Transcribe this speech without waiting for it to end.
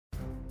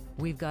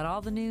We've got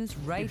all the news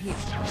right here.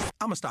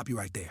 I'm gonna stop you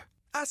right there.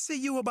 I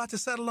see you about to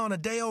settle on a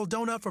day-old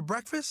donut for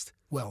breakfast.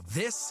 Well,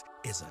 this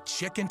is a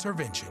chick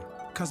intervention.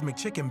 Cause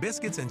McChicken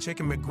biscuits and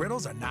Chicken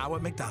McGriddles are now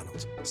at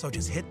McDonald's. So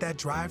just hit that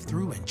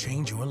drive-thru and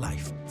change your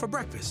life. For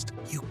breakfast,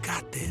 you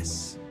got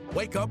this.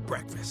 Wake up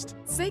breakfast.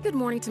 Say good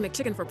morning to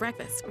McChicken for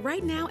breakfast.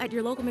 Right now at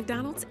your local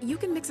McDonald's, you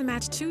can mix and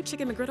match 2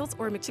 Chicken McGriddles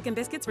or McChicken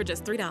biscuits for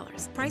just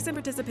 $3. Price and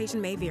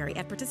participation may vary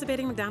at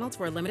participating McDonald's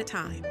for a limited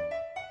time.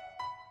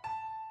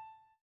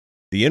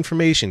 The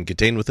information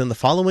contained within the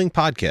following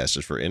podcast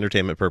is for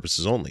entertainment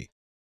purposes only.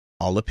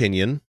 All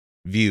opinion,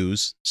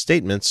 views,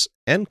 statements,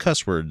 and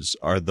cuss words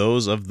are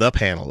those of the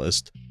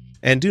panelist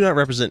and do not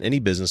represent any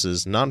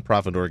businesses,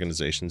 non-profit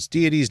organizations,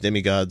 deities,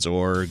 demigods,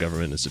 or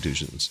government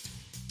institutions.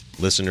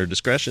 Listener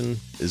discretion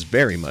is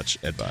very much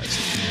advised.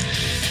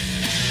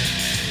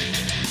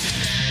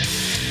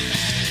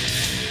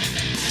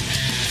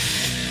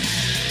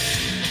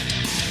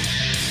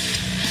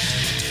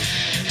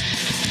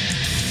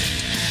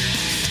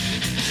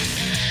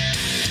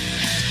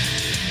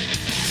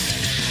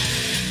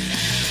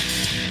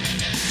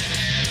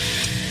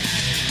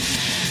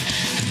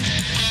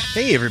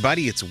 Hey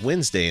everybody, it's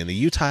Wednesday and the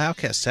Utah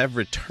Outcasts have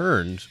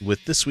returned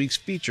with this week's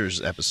features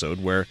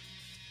episode where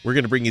we're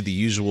going to bring you the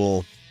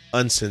usual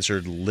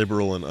uncensored,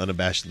 liberal, and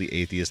unabashedly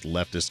atheist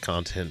leftist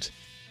content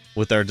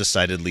with our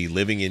decidedly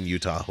living in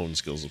Utah honed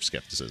skills of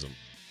skepticism.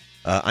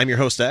 I'm your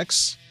host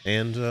X,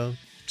 and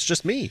it's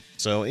just me.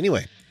 So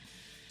anyway,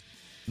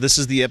 this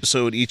is the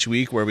episode each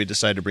week where we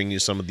decide to bring you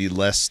some of the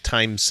less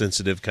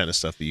time-sensitive kind of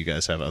stuff that you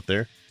guys have out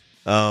there.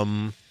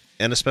 And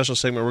a special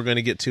segment we're going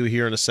to get to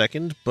here in a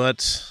second,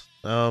 but...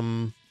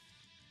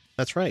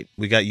 that's right.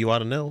 We got You Ought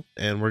to Know,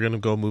 and we're going to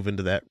go move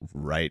into that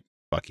right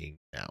fucking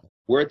now.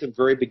 We're at the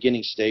very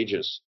beginning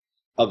stages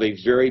of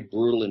a very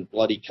brutal and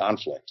bloody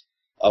conflict,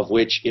 of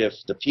which if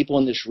the people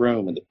in this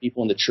room and the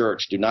people in the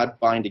church do not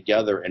bind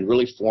together and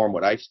really form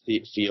what I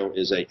feel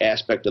is an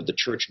aspect of the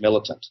church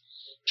militant,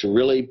 to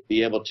really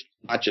be able to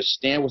not just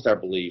stand with our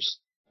beliefs,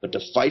 but to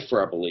fight for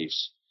our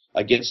beliefs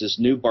against this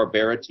new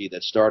barbarity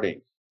that's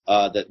starting,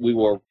 that we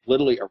will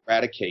literally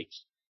eradicate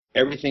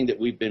everything that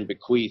we've been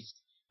bequeathed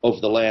over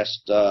the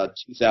last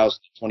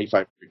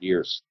 2,500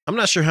 years. I'm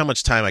not sure how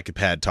much time I could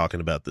pad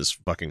talking about this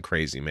fucking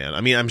crazy man.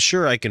 I mean, I'm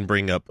sure I can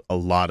bring up a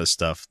lot of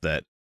stuff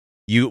that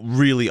you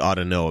really ought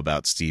to know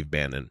about Steve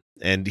Bannon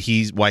and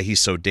why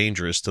he's so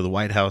dangerous to the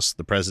White House,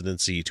 the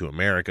presidency, to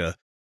America.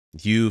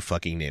 You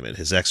fucking name it.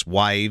 His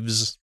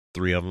ex-wives,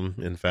 3 of them,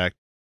 in fact.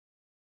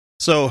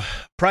 So,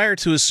 prior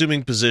to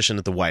assuming position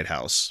at the White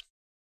House,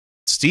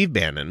 Steve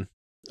Bannon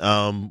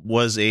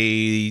was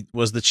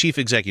the chief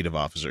executive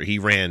officer. He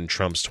ran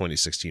Trump's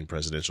 2016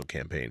 presidential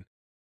campaign.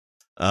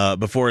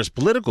 Before his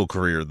political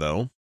career,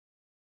 though,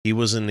 he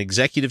was an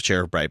executive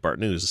chair of Breitbart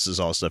News. This is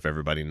all stuff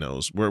everybody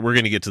knows. We're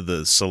going to get to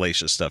the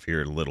salacious stuff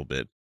here in a little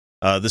bit.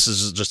 This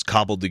is just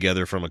cobbled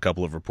together from a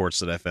couple of reports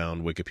that I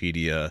found,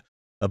 Wikipedia,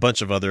 a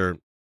bunch of other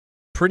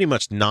pretty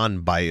much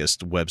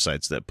non-biased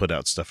websites that put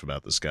out stuff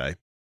about this guy.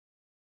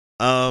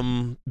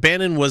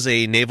 Bannon was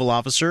a naval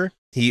officer.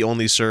 He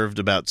only served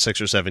about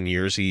 6 or 7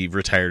 years. He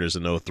retired as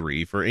an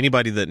 03. For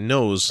anybody that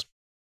knows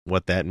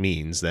what that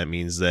means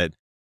that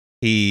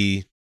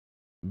he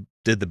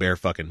did the bare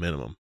fucking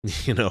minimum.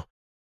 You know,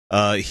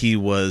 he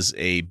was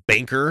a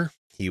banker.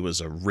 He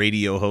was a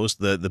radio host.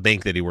 The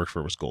bank that he worked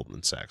for was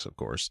Goldman Sachs, of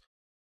course.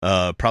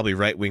 Probably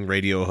right-wing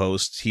radio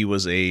host. He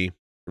was a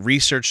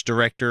research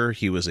director.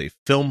 He was a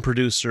film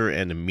producer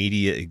and a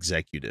media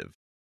executive.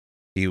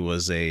 He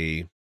was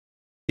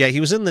he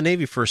was in the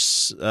Navy for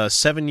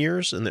 7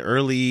 years in the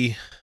early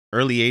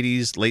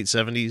 80s, late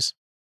 70s.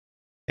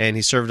 And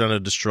he served on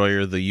a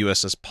destroyer, the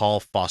USS Paul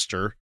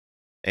Foster.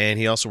 And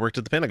he also worked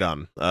at the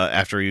Pentagon.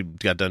 After he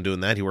got done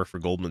doing that, he worked for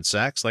Goldman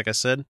Sachs, like I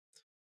said.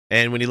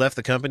 And when he left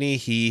the company,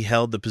 he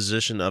held the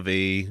position of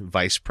a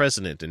vice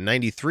president. In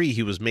 93,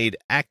 he was made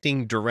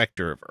acting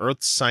director of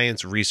Earth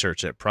Science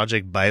Research at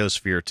Project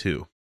Biosphere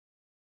 2.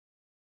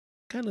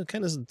 Kind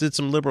of did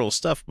some liberal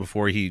stuff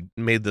before he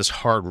made this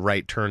hard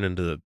right turn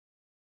into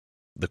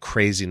the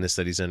craziness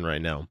that he's in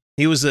right now.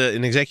 He was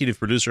an executive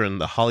producer in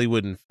the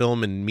Hollywood and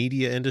film and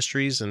media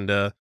industries,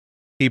 and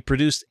he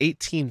produced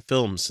 18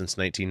 films since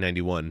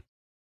 1991.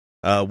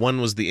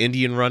 One was The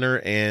Indian Runner,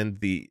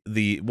 and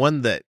the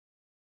one that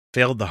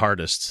failed the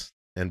hardest,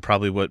 and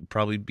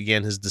probably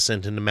began his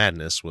descent into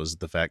madness, was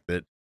the fact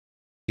that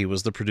he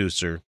was the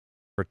producer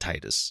for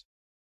Titus.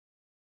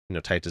 You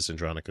know, Titus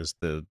Andronicus,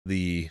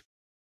 the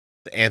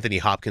Anthony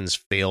Hopkins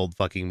failed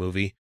fucking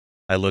movie.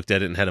 I looked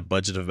at it and had a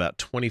budget of about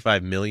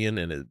 $25 million,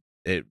 and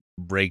it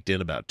raked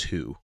in about $2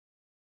 million,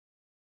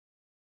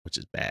 which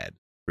is bad,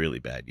 really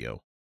bad,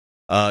 yo.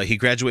 He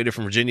graduated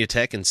from Virginia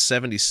Tech in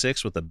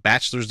 '76 with a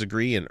bachelor's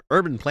degree in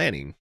urban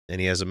planning, and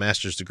he has a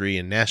master's degree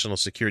in national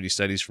security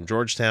studies from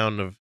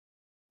Georgetown.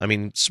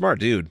 Smart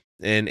dude.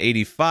 In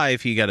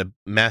 '85, he got a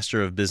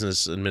master of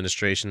business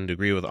administration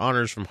degree with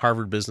honors from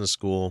Harvard Business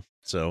School.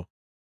 So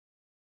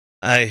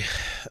I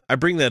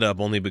bring that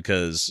up only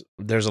because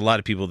there's a lot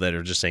of people that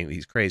are just saying that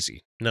he's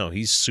crazy. No,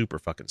 he's super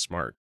fucking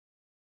smart.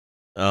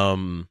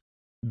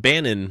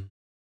 Bannon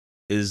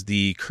is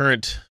the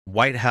current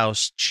White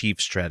House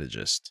chief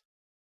strategist.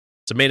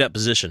 It's a made-up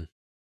position.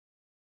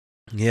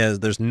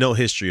 There's no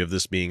history of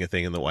this being a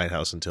thing in the White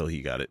House until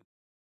he got it.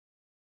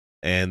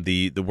 And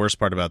the worst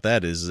part about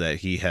that is that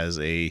he has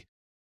a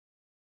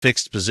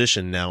fixed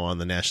position now on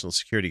the National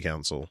Security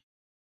Council,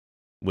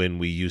 when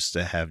we used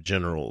to have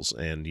generals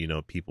and,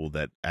 people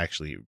that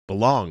actually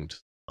belonged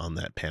on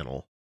that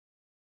panel,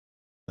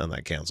 on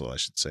that council, I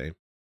should say.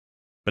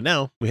 But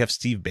now we have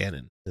Steve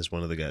Bannon as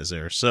one of the guys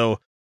there. So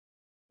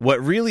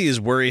what really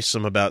is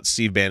worrisome about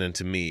Steve Bannon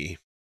to me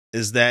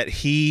is that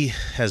he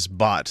has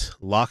bought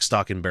lock,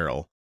 stock, and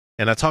barrel.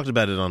 And I talked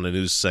about it on a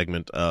news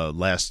segment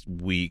last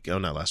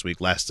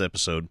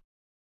episode.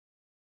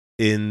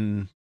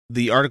 In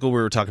the article, we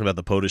were talking about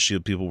the POTUS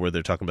Shield people, where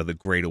they're talking about the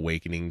Great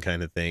Awakening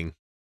kind of thing.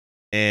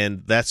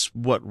 And that's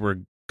what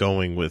we're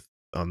going with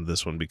on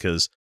this one,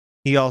 because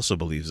he also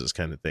believes this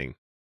kind of thing.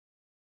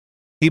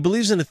 He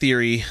believes in a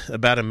theory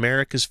about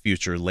America's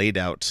future laid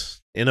out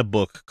in a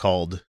book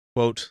called,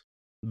 quote,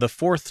 The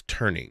Fourth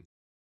Turning: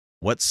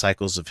 What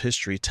Cycles of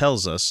History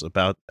Tells Us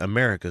About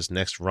America's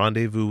Next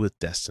Rendezvous with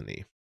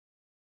Destiny.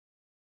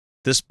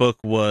 This book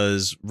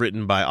was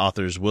written by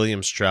authors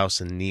William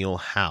Strauss and Neil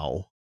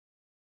Howe,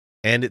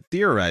 and it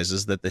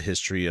theorizes that the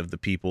history of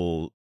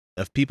people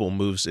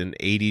moves in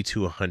 80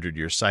 to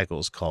 100-year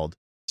cycles called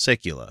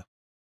saecula.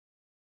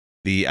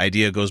 The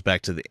idea goes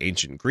back to the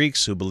ancient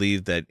Greeks, who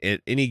believed that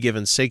at any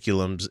given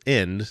saeculum's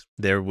end,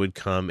 there would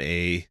come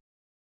a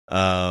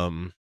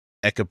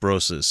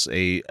ekebrosis,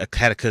 a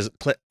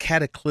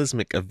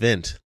cataclysmic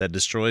event that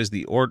destroys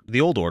the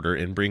old order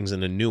and brings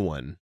in a new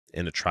one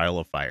in a trial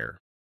of fire.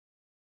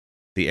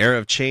 This era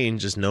of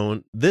change is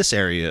known as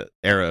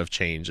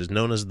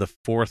the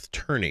Fourth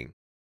Turning,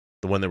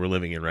 the one that we're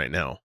living in right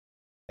now.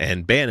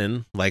 And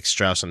Bannon, like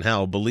Strauss and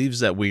Howe, believes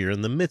that we are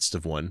in the midst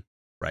of one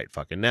right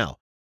fucking now.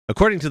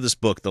 According to this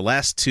book, the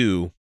last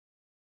two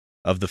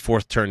of the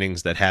fourth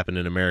turnings that happened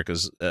in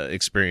America's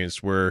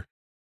experience were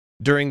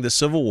during the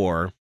Civil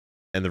War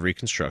and the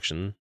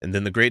Reconstruction, and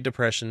then the Great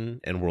Depression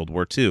and World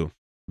War II.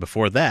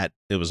 Before that,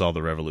 it was all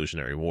the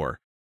Revolutionary War.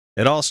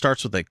 It all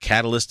starts with a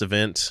catalyst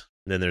event,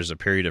 then there's a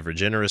period of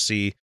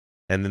regeneracy,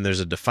 and then there's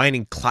a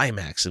defining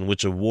climax in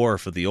which a war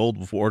for the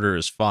old order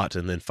is fought,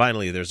 and then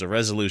finally there's a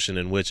resolution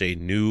in which a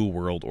new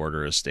world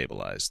order is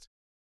stabilized.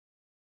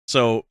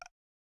 So,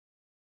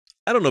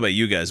 I don't know about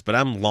you guys, but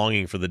I'm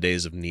longing for the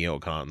days of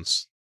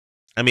neocons.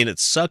 I mean, it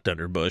sucked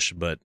under Bush,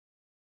 but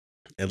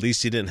at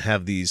least he didn't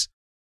have these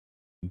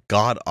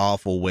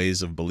god-awful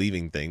ways of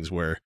believing things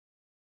where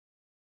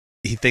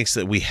he thinks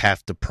that we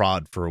have to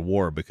prod for a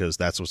war because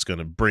that's what's going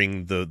to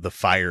bring the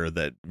fire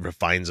that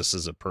refines us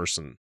as a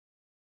person.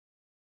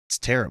 It's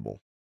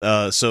terrible.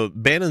 So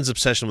Bannon's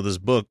obsession with his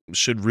book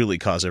should really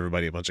cause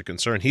everybody a bunch of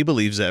concern. He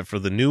believes that for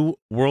the new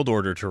world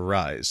order to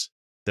rise,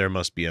 there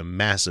must be a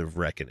massive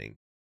reckoning.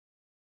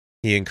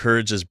 He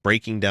encourages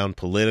breaking down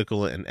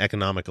political and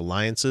economic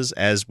alliances,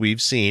 as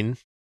we've seen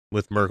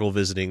with Merkel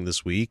visiting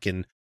this week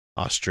in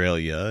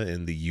Australia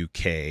and the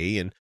UK,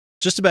 and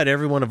just about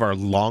every one of our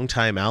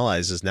longtime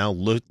allies is now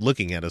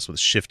looking at us with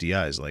shifty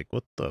eyes like,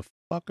 what the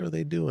fuck are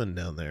they doing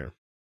down there?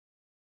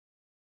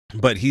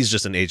 But he's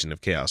just an agent of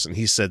chaos, and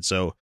he said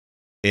so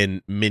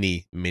in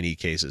many, many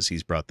cases.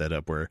 He's brought that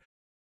up where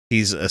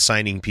he's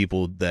assigning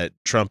people that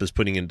Trump is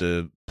putting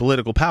into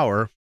political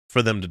power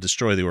for them to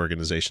destroy the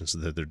organizations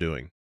that they're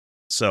doing.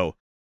 So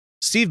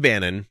Steve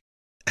Bannon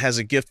has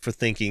a gift for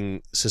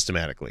thinking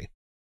systematically.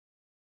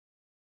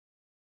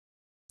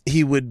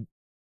 He would,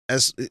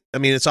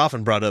 it's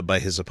often brought up by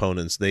his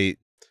opponents. They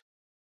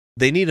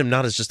need him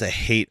not as just a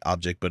hate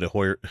object, but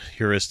a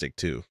heuristic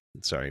too.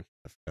 Sorry,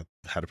 I forgot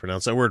how to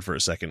pronounce that word for a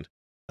second.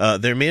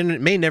 There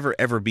may never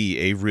ever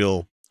be a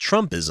real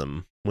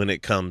Trumpism when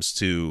it comes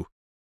to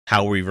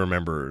how we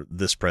remember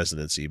this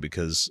presidency,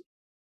 because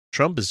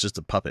Trump is just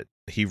a puppet.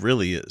 He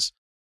really is.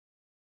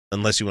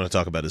 Unless you want to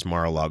talk about his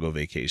Mar-a-Lago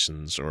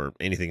vacations or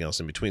anything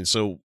else in between.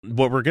 So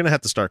what we're going to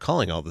have to start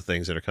calling all the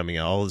things that are coming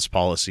out, all this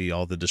policy,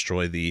 all the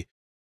destroy the,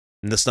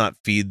 let's not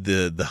feed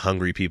the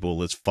hungry people,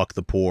 let's fuck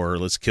the poor,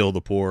 let's kill the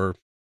poor.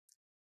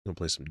 We'll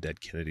play some dead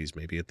Kennedys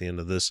maybe at the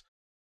end of this.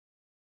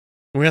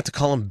 We're going to have to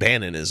call them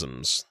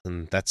Bannonisms,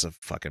 and that's a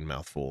fucking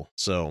mouthful.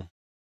 So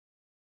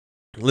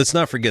let's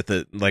not forget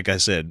that, like I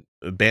said,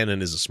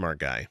 Bannon is a smart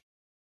guy.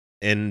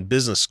 In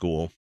business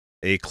school,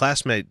 a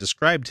classmate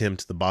described him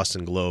to the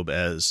Boston Globe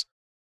as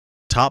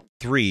top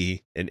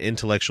 3 in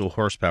intellectual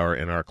horsepower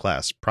in our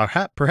class,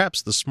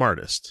 perhaps the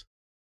smartest.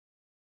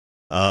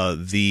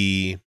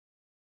 The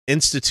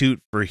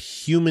Institute for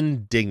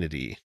Human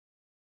Dignity,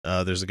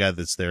 there's a guy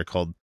that's there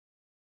called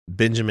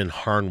Benjamin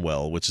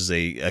Harnwell, which is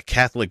a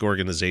Catholic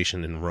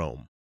organization in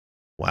Rome.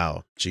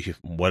 Wow, gee,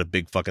 what a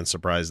big fucking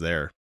surprise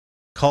there.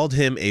 Called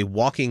him a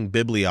walking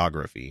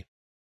bibliography.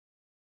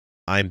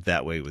 I'm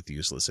that way with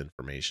useless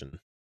information.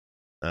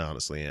 I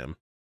honestly am.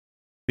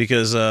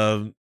 Because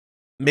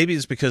maybe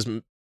it's because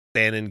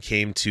Bannon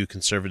came to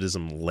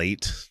conservatism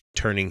late,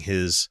 turning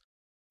his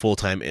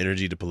full-time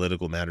energy to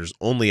political matters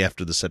only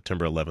after the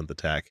September 11th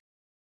attack.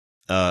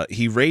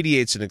 He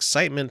radiates an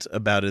excitement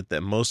about it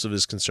that most of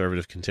his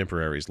conservative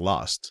contemporaries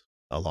lost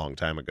a long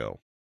time ago.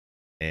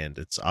 And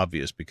it's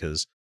obvious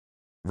because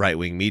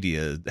right-wing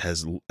media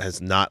has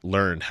not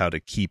learned how to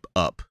keep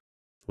up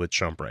with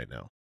Trump right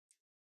now.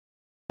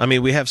 I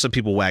mean, we have some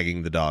people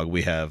wagging the dog.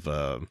 We have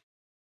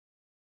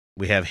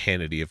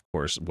Hannity, of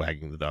course,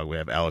 wagging the dog. We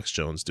have Alex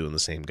Jones doing the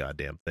same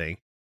goddamn thing.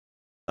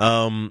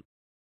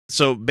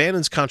 So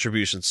Bannon's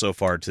contribution so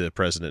far to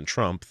President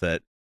Trump,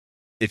 that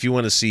if you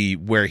want to see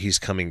where he's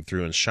coming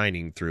through and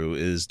shining through,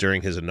 is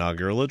during his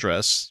inaugural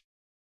address.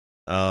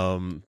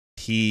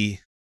 He,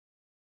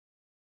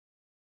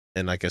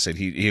 and like I said,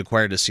 he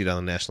acquired a seat on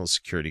the National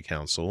Security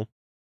Council,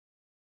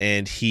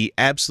 and he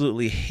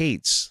absolutely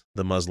hates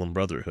the Muslim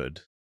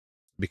Brotherhood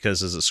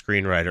because as a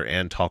screenwriter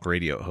and talk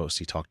radio host,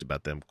 he talked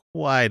about them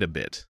quite a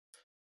bit.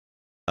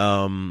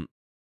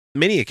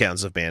 Many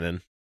accounts of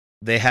Bannon,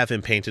 they have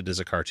him painted as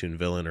a cartoon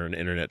villain or an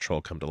internet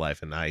troll come to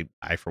life, and I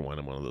for one,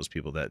 am one of those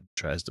people that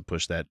tries to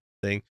push that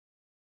thing.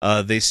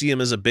 They see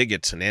him as a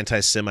bigot, an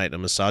anti-Semite, a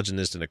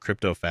misogynist, and a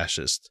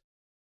crypto-fascist.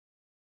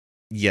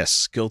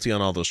 Yes, guilty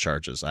on all those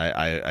charges.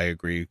 I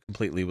agree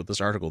completely with this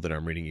article that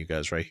I'm reading you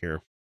guys right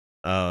here.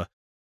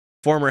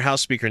 Former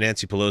House Speaker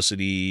Nancy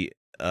Pelosi,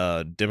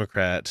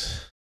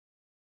 Democrat,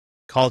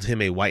 called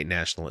him a white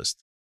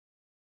nationalist.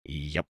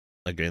 Yep,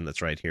 again,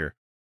 that's right here.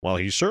 While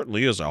he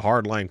certainly is a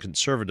hardline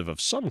conservative of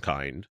some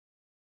kind,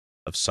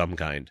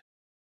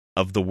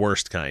 of the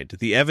worst kind,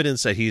 the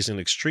evidence that he's an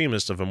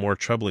extremist of a more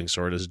troubling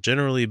sort has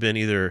generally been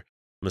either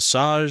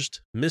massaged,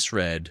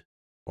 misread,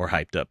 or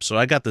hyped up. So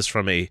I got this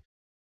from a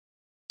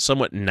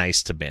somewhat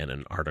nice to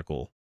Bannon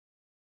article.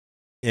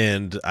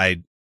 And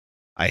I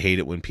hate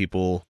it when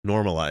people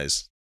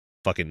normalize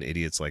fucking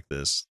idiots like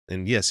this.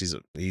 And yes,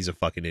 he's a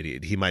fucking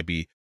idiot. He might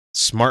be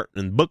smart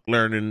and book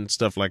learning and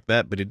stuff like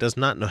that, but he does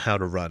not know how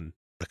to run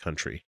the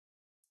country.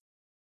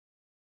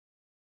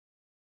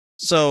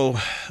 So,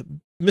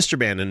 Mr.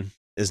 Bannon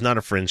is not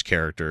a fringe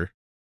character.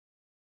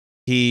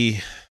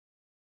 He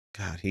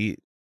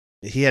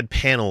had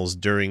panels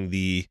during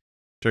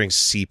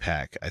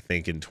CPAC, I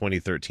think, in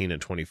 2013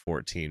 and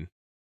 2014.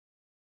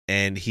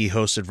 And he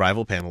hosted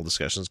rival panel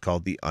discussions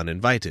called The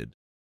Uninvited.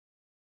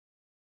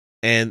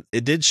 And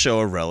it did show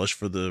a relish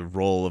for the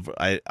role of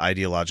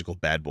ideological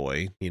bad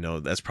boy. You know,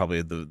 that's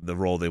probably the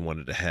role they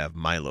wanted to have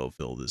Milo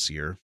fill this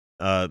year.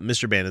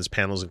 Mr. Bannon's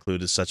panels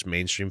included such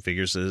mainstream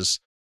figures as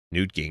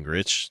Newt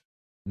Gingrich.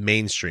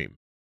 Mainstream.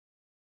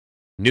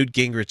 Newt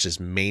Gingrich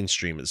is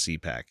mainstream at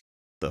CPAC.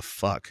 The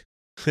fuck?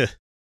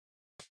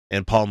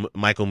 And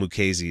Michael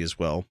Mukasey as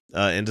well.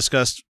 And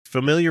discussed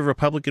familiar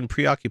Republican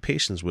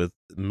preoccupations with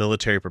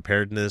military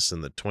preparedness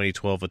and the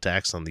 2012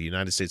 attacks on the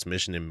United States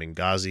mission in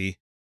Benghazi.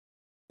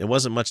 It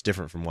wasn't much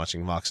different from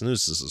watching Fox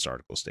News, as this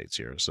article states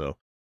here. So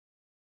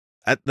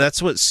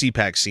that's what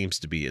CPAC seems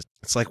to be.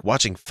 It's like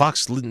watching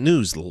Fox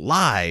News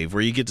live,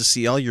 where you get to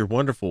see all your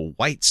wonderful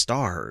white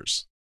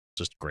stars.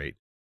 Just great.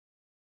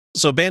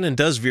 So Bannon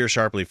does veer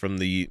sharply from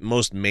the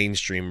most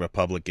mainstream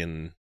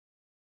Republican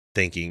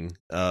thinking,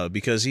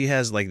 because he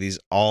has like these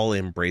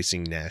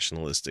all-embracing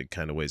nationalistic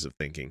kind of ways of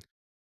thinking.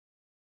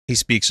 He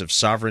speaks of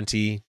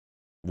sovereignty,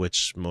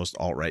 which most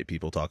alt-right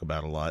people talk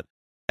about a lot.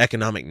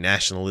 Economic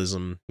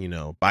nationalism, you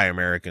know, buy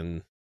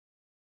American,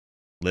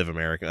 live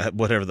American,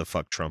 whatever the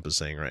fuck Trump is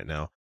saying right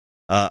now.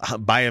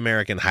 Buy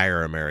American,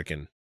 hire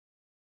American.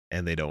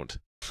 And they don't.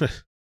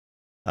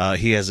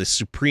 He has a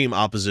supreme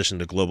opposition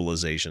to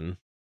globalization.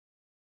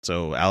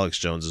 So Alex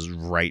Jones is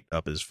right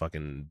up his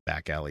fucking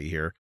back alley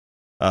here.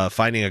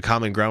 Finding a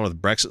common ground with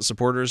Brexit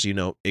supporters, you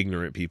know,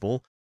 ignorant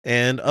people,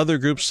 and other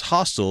groups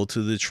hostile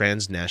to the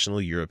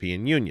transnational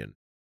European Union,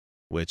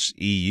 which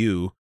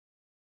EU,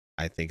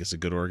 I think, is a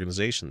good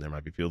organization. There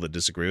might be people that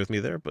disagree with me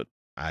there, but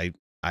I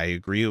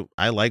agree.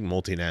 I like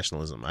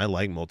multinationalism. I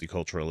like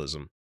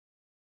multiculturalism.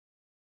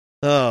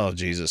 Oh,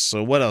 Jesus.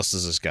 So what else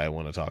does this guy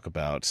want to talk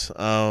about?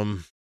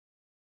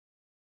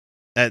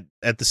 At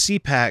the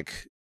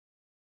CPAC,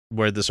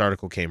 where this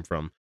article came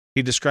from,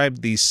 he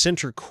described the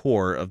center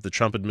core of the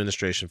Trump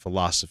administration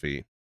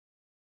philosophy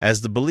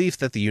as the belief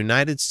that the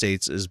United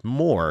States is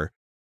more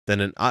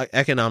than an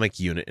economic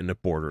unit in a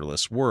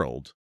borderless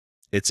world.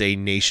 It's a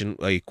nation,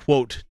 a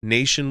quote,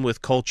 nation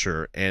with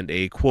culture and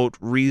a quote,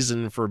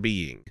 reason for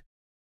being.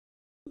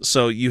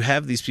 So you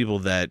have these people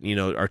that, you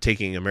know, are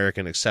taking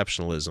American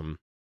exceptionalism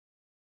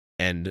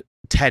and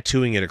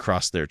tattooing it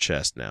across their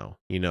chest now.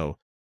 You know,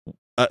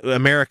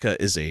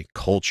 America is a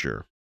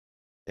culture,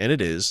 and it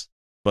is.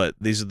 But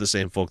these are the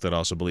same folk that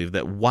also believe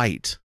that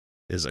white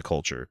is a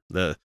culture.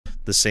 The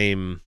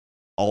same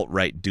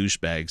alt-right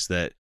douchebags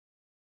that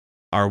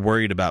are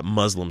worried about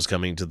Muslims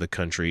coming to the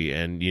country,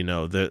 and you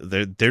know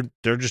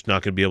they're just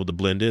not going to be able to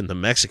blend in. The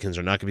Mexicans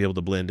are not going to be able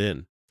to blend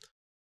in,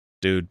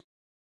 dude.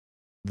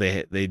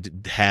 They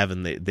have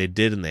and they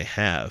did and they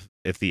have.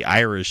 If the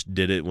Irish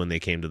did it when they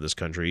came to this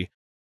country,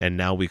 and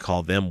now we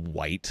call them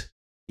white,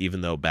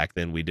 even though back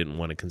then we didn't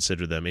want to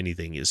consider them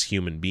anything as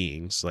human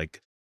beings,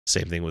 like.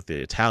 Same thing with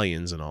the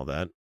Italians and all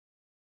that.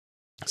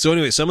 So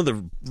anyway, some of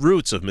the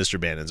roots of Mr.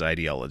 Bannon's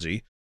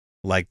ideology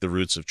like the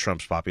roots of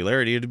Trump's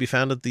popularity, are to be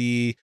found at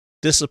the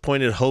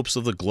disappointed hopes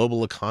of the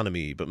global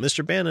economy. But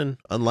Mr. Bannon,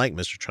 unlike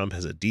Mr. Trump,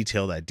 has a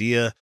detailed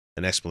idea,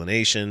 an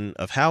explanation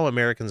of how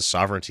American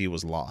sovereignty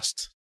was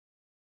lost.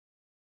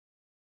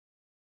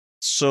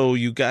 So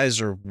you guys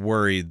are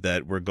worried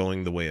that we're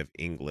going the way of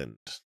England,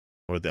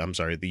 or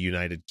the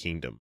United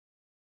Kingdom,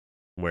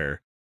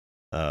 where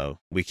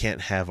we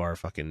can't have our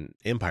fucking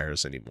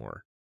empires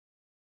anymore.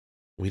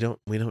 We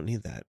don't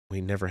need that.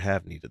 We never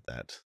have needed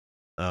that.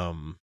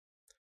 And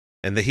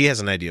that he has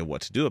an idea of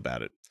what to do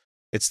about it.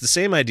 It's the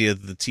same idea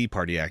that the Tea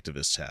Party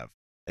activists have.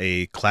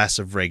 A class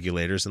of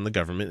regulators in the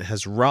government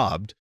has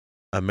robbed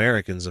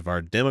Americans of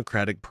our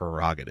democratic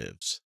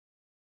prerogatives.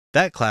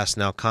 That class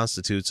now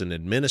constitutes an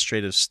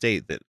administrative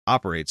state that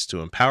operates to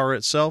empower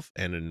itself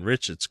and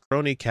enrich its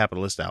crony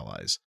capitalist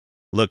allies.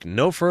 Look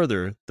no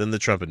further than the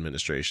Trump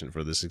administration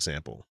for this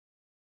example.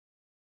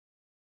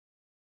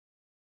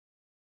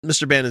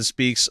 Mr. Bannon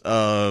speaks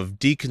of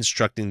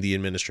deconstructing the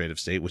administrative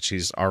state, which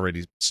he's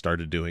already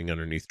started doing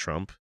underneath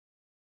Trump.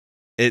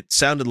 It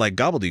sounded like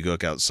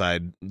gobbledygook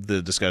outside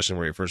the discussion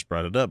where he first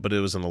brought it up, but it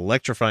was an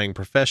electrifying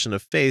profession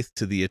of faith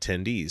to the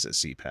attendees at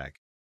CPAC.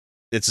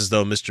 It's as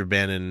though Mr.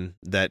 Bannon,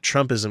 that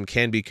Trumpism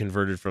can be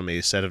converted from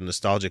a set of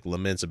nostalgic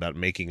laments about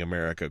making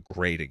America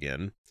great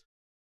again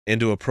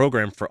into a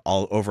program for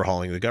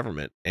overhauling the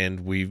government,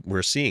 and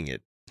we're seeing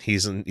it.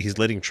 He's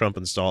letting Trump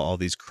install all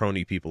these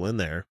crony people in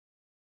there,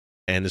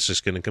 and it's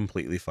just going to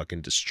completely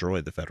fucking destroy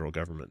the federal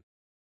government.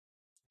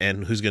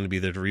 And who's going to be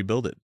there to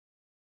rebuild it?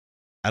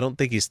 I don't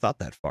think he's thought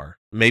that far.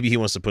 Maybe he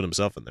wants to put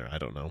himself in there. I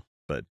don't know,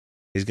 but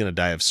he's going to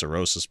die of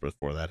cirrhosis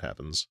before that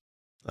happens.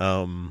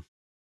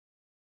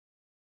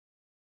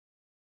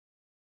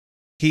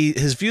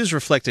 His views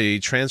reflect a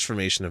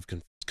transformation of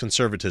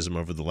conservatism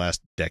over the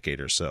last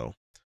decade or so.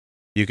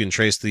 You can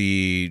trace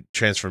the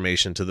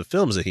transformation to the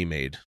films that he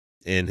made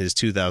in his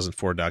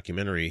 2004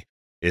 documentary,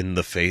 In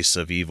the Face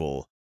of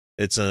Evil.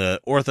 It's an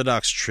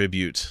orthodox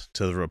tribute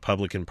to the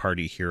Republican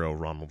Party hero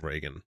Ronald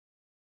Reagan.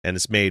 And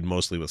it's made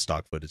mostly with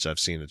stock footage. I've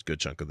seen a good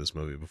chunk of this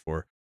movie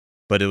before.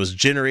 But it was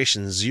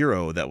Generation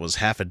Zero that was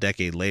half a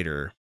decade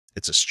later.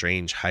 It's a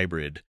strange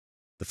hybrid.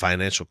 The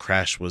financial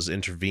crash was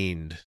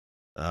intervened.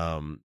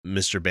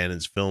 Mr.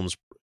 Bannon's films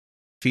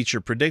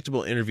feature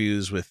predictable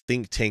interviews with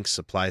think tank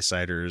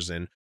supply-siders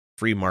and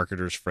free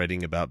marketers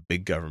fretting about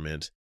big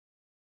government.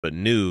 But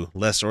new,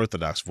 less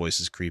orthodox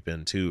voices creep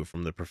in too,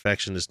 from the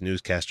perfectionist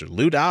newscaster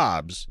Lou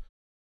Dobbs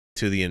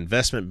to the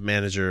investment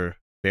manager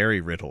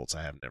Barry Ritholtz.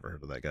 I have never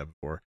heard of that guy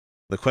before.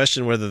 The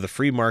question whether the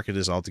free market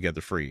is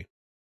altogether free.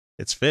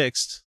 It's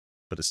fixed,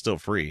 but it's still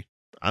free.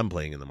 I'm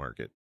playing in the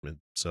market.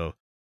 So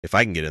if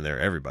I can get in there,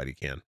 everybody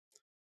can.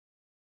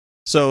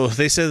 So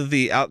they said that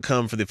the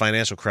outcome for the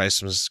financial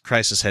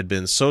crisis had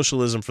been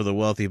socialism for the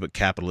wealthy, but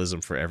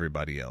capitalism for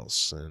everybody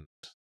else. And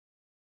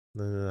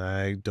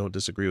I don't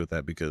disagree with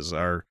that, because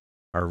our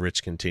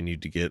rich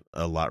continued to get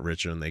a lot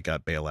richer and they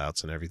got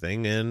bailouts and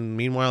everything. And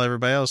meanwhile,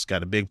 everybody else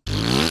got a big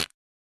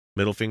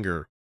middle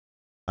finger.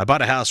 I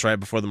bought a house right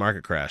before the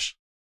market crash.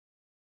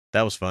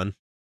 That was fun.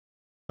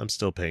 I'm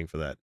still paying for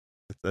that.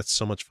 That's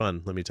so much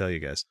fun, let me tell you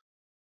guys.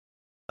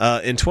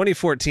 In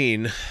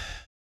 2014,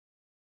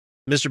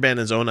 Mr.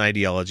 Bannon's own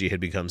ideology had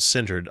become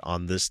centered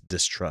on this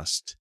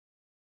distrust.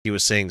 He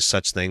was saying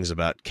such things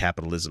about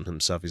capitalism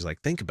himself. He's like,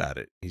 think about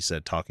it, he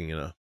said, talking in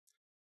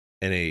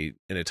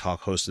a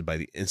talk hosted by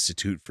the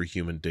Institute for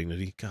Human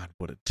Dignity. God,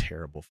 what a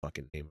terrible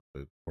fucking name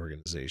of an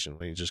organization. Why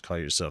don't you just call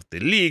yourself the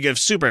League of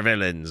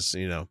Supervillains?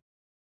 You know,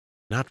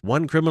 not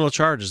one criminal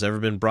charge has ever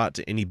been brought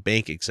to any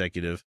bank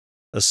executive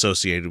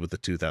associated with the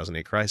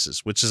 2008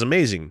 crisis, which is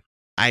amazing.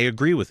 I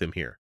agree with him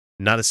here.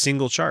 Not a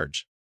single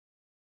charge.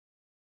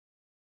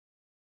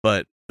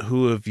 But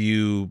who have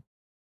you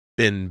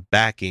been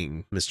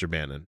backing, Mr.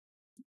 Bannon?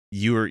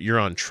 You're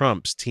on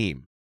Trump's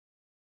team.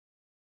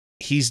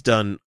 He's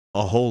done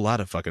a whole lot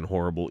of fucking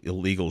horrible,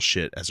 illegal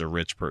shit as a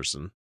rich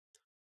person.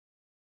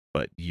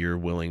 But you're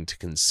willing to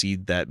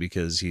concede that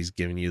because he's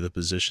giving you the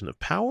position of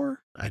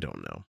power? I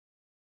don't know.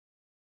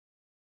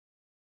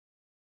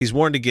 He's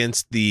warned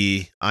against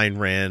the Ayn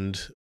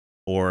Rand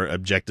or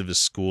objectivist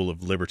school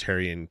of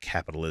libertarian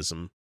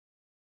capitalism,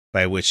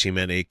 by which he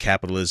meant a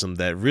capitalism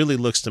that really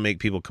looks to make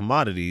people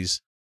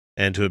commodities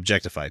and to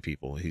objectify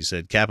people. He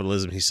said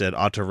capitalism, he said,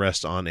 ought to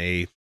rest on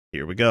a,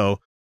 here we go,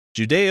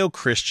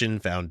 Judeo-Christian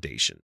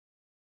foundation.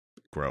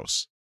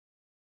 Gross.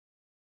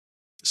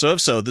 So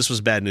if so, this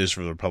was bad news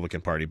for the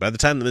Republican Party. By the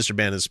time that Mr.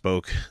 Bannon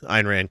spoke,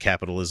 Ayn Rand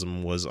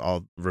capitalism was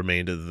all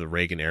remained of the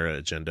Reagan-era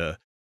agenda.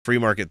 Free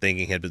market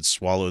thinking had been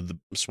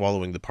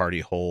swallowing the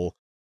party whole,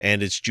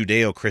 and its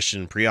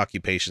Judeo-Christian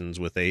preoccupations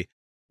with a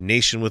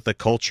nation with a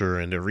culture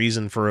and a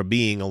reason for a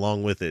being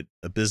along with it.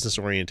 A business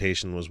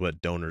orientation was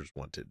what donors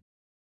wanted.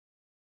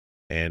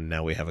 And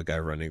now we have a guy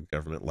running the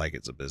government like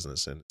it's a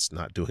business, and it's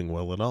not doing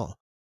well at all.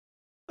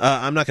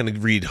 I'm not going to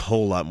read a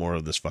whole lot more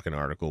of this fucking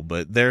article,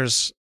 but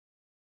there's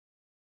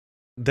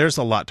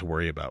a lot to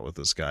worry about with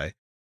this guy,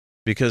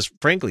 because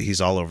frankly, he's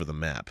all over the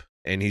map,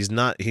 and he's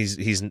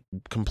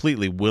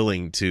completely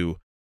willing to,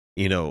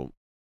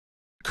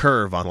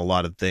 curve on a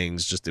lot of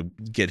things just to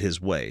get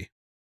his way.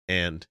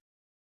 And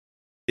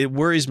it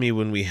worries me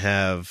when we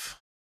have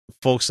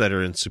folks that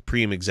are in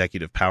supreme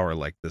executive power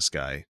like this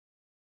guy,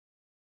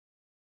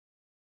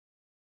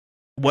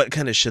 what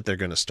kind of shit they're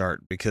going to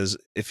start. Because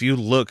if you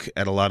look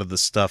at a lot of the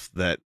stuff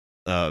that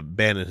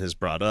Bannon has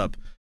brought up,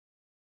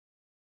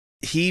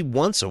 he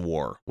wants a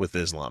war with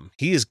Islam.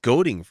 He is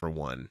goading for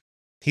one.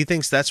 He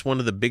thinks that's one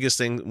of the biggest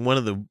things,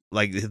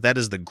 that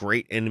is the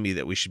great enemy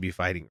that we should be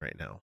fighting right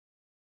now.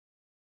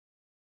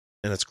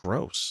 And it's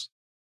gross.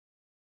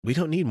 We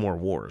don't need more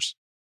wars.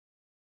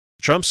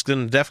 Trump's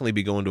going to definitely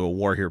be going to a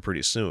war here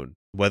pretty soon.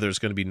 Whether it's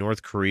going to be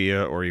North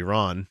Korea or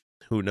Iran,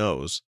 who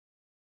knows?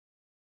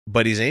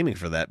 But he's aiming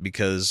for that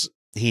because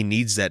he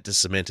needs that to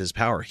cement his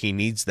power. He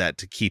needs that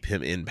to keep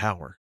him in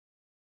power.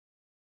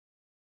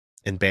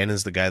 And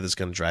Bannon's the guy that's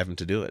going to drive him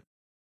to do it.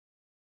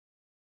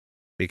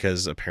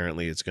 Because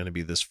apparently it's going to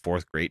be this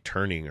fourth great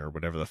turning or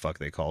whatever the fuck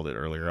they called it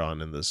earlier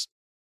on in this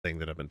thing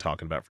that I've been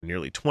talking about for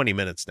nearly 20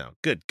 minutes now.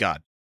 Good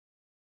God.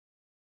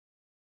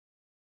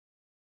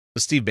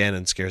 But Steve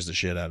Bannon scares the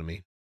shit out of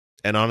me.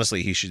 And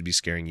honestly, he should be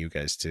scaring you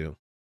guys too.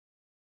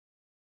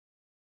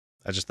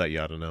 I just thought you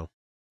ought to know.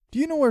 Do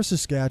you know where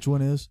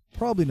Saskatchewan is?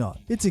 Probably not.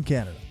 It's in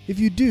Canada. If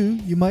you do,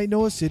 you might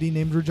know a city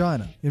named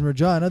Regina. In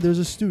Regina, there's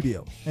a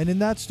studio. And in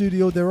that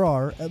studio, there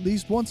are, at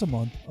least once a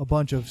month, a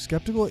bunch of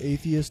skeptical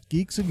atheist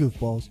geeks and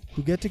goofballs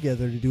who get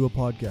together to do a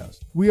podcast.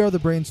 We are the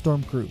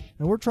Brainstorm crew,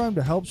 and we're trying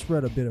to help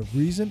spread a bit of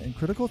reason and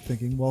critical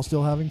thinking while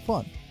still having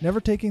fun.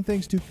 Never taking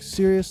things too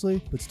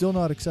seriously, but still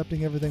not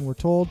accepting everything we're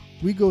told.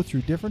 We go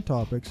through different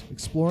topics,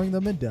 exploring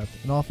them in depth,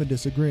 and often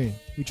disagreeing.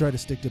 We try to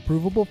stick to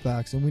provable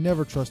facts, and we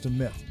never trust a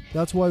myth.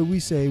 That's why we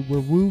say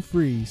we're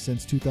woo-free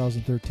since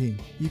 2013.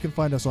 You can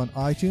find us on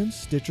iTunes,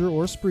 Stitcher,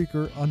 or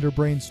Spreaker under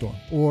Brainstorm,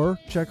 or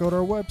check out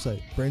our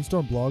website,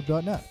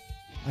 brainstormblog.net.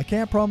 I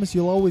can't promise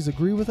you'll always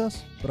agree with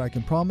us, but I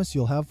can promise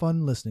you'll have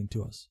fun listening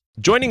to us.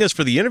 Joining us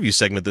for the interview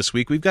segment this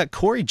week, we've got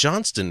Corey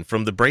Johnston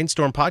from the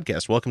Brainstorm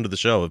podcast. Welcome to the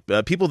show.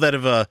 People that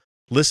have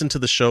listened to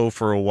the show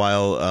for a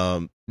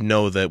while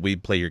know that we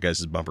play your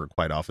guys' bumper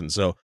quite often.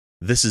 So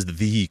this is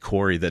the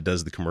Corey that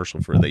does the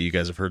commercial for that you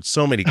guys have heard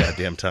so many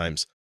goddamn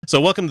times. So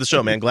welcome to the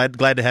show, man.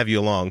 Glad to have you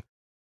along.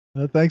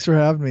 Thanks for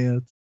having me.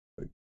 It's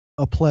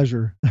a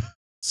pleasure.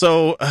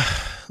 So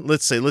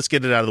let's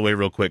get it out of the way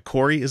real quick.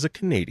 Corey is a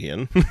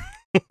Canadian.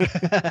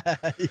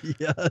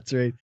 Yeah, that's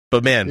right.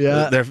 But man,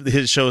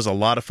 his show is a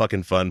lot of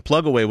fucking fun.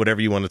 Plug away whatever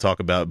you want to talk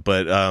about.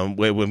 But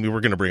when we were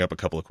going to bring up a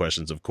couple of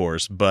questions, of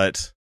course.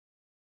 But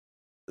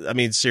I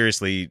mean,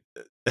 seriously,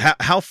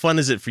 how fun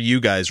is it for you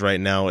guys right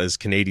now as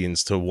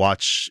Canadians to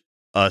watch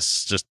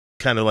us just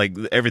kind of like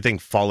everything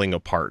falling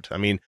apart? I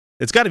mean,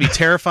 it's got to be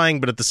terrifying,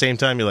 but at the same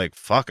time, you're like,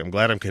 fuck, I'm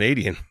glad I'm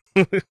Canadian.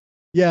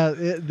 Yeah,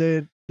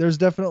 there's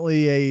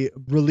definitely a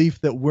relief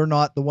that we're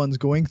not the ones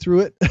going through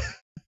it.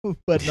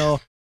 But no,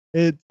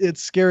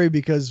 it's scary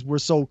because we're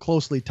so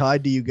closely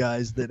tied to you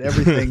guys that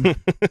everything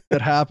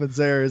that happens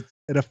there,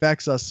 it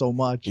affects us so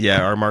much.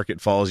 Yeah, our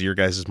market falls, your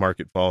guys'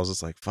 market falls.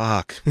 It's like,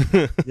 fuck.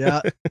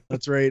 Yeah,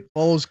 that's right.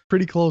 Follows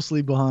pretty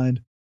closely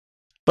behind.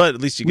 But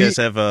at least you guys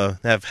have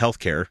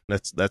healthcare.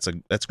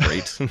 That's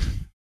great.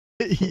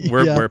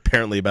 We're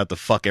apparently about to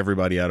fuck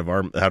everybody out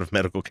of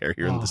medical care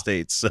here in the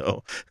States.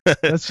 So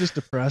that's just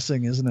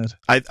depressing, isn't it?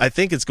 I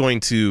think it's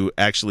going to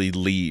actually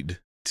lead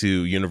to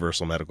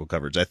universal medical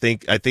coverage. I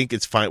think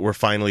it's fine. We're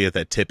finally at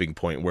that tipping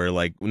point where,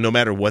 like, no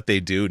matter what they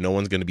do, no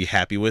one's going to be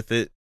happy with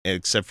it,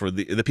 except for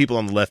the people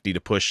on the left need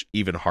to push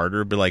even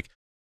harder. Be like,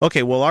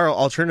 okay, well, our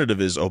alternative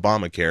is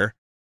Obamacare,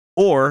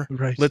 or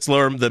let's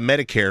lower the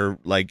Medicare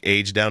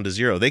age down to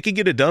 0. They could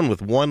get it done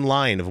with one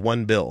line of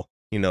one bill.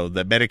 You know,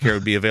 that Medicare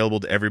would be available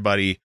to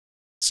everybody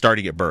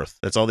starting at birth.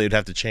 That's all they'd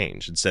have to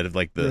change instead of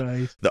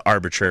the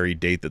arbitrary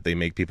date that they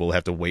make people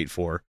have to wait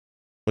for,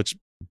 which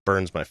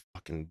burns my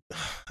fucking.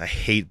 I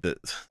hate the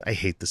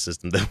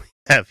system that we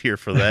have here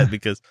for that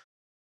because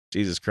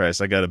Jesus Christ,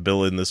 I got a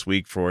bill in this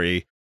week for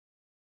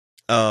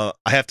I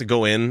have to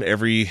go in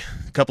every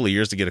couple of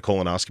years to get a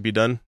colonoscopy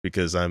done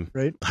because I'm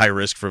high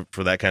risk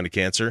for that kind of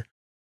cancer.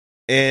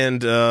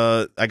 And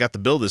I got the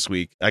bill this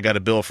week. I got a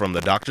bill from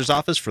the doctor's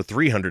office for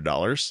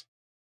 $300.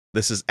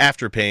 This is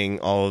after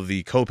paying all of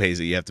the copays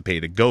that you have to pay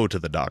to go to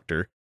the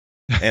doctor.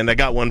 And I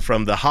got one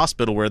from the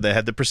hospital where they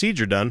had the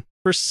procedure done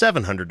for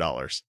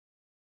 $700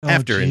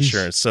 after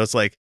insurance. So it's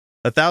like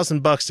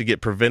 $1,000 to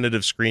get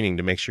preventative screening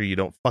to make sure you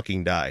don't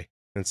fucking die.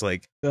 And it's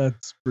like,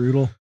 that's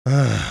brutal.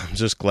 I'm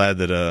just glad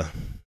that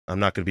I'm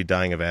not going to be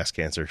dying of ass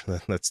cancer.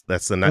 That's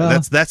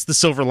the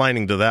silver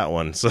lining to that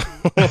one. So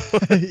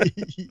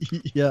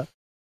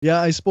Yeah,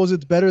 I suppose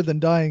it's better than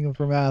dying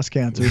from ass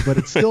cancer, but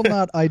it's still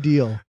not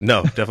ideal.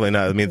 No, definitely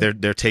not. I mean,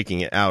 they're taking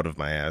it out of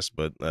my ass,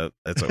 but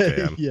that's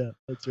okay. Yeah,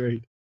 that's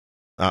right.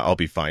 I'll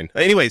be fine.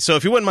 Anyway, so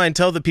if you wouldn't mind,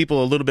 tell the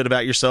people a little bit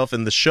about yourself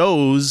and the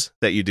shows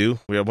that you do.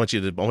 I want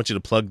you to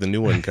plug the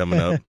new one coming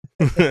up.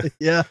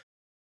 Yeah.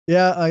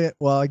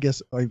 I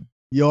guess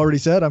you already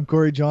said I'm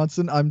Corey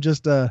Johnston. I'm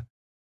just a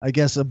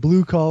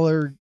blue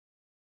collar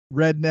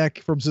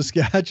redneck from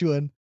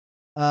Saskatchewan.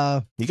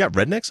 You got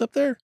rednecks up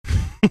there?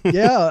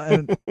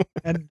 Yeah,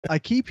 and I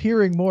keep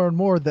hearing more and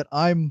more that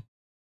I'm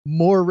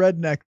more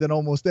redneck than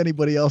almost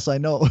anybody else I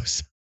know.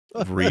 So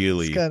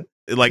Really? kinda,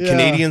 Like yeah,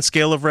 Canadian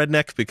scale of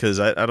redneck? Because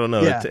I don't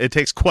know. yeah. It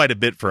takes quite a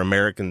bit for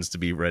Americans to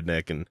be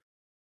redneck, and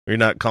we're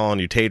not calling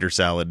you tater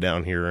salad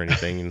down here or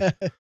anything.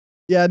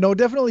 Yeah, no,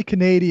 definitely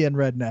Canadian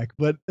redneck,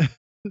 but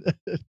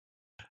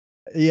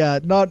yeah,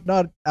 not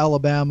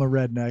Alabama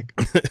redneck.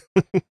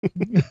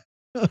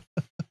 That's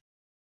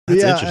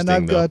Yeah, and interesting,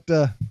 I've though.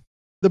 got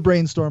the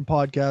Brainstorm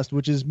podcast,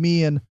 which is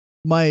me and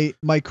my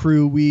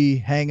crew. We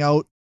hang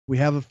out, we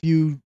have a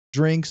few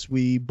drinks,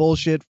 we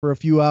bullshit for a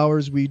few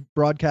hours, we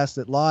broadcast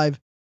it live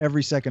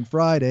every second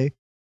Friday,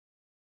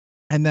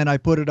 and then I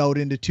put it out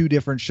into two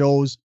different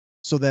shows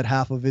so that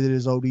half of it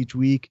is out each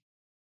week.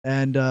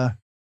 And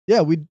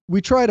yeah,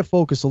 we try to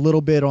focus a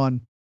little bit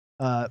on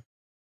uh,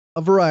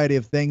 a variety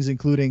of things,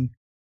 including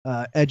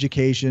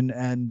education,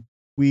 and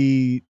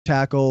we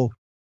tackle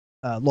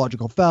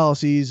logical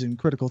fallacies and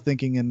critical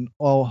thinking and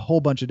a whole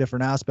bunch of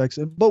different aspects.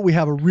 But we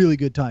have a really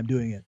good time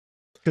doing it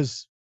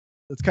because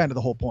that's kind of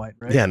the whole point,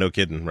 right? Yeah, no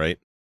kidding, right?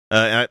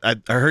 I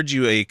heard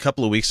you a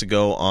couple of weeks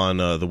ago on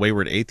the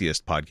Wayward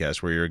Atheist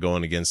podcast where you were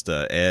going against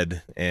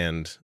Ed,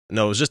 and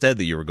no, it was just Ed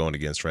that you were going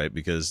against, right?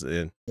 Because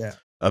Yeah.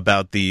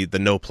 about the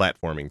no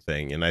platforming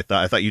thing, and I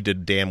thought you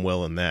did damn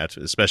well in that,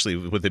 especially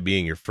with it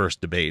being your first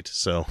debate.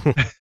 So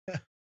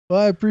Well,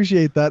 I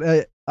appreciate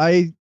that.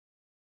 I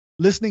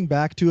listening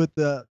back to it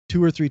the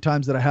 2 or 3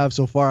 times that I have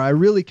so far, I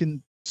really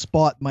can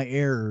spot my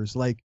errors.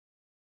 Like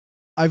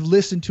I've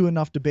listened to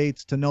enough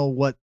debates to know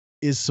what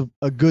is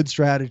a good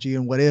strategy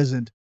and what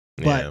isn't.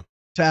 But yeah,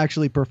 to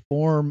actually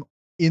perform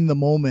in the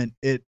moment,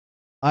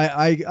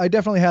 I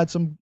definitely had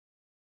some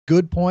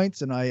good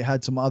points and I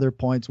had some other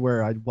points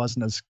where I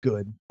wasn't as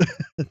good.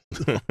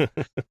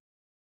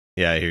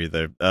 yeah, I hear you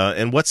there.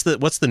 And what's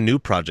the new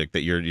project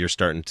that you're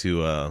starting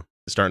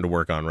to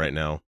work on right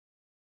now?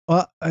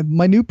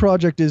 My new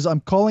project is I'm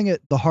calling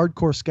it the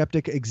Hardcore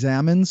Skeptic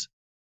Examines,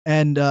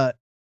 and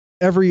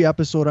every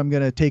episode I'm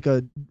going to take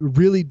a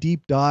really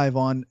deep dive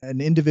on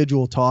an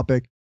individual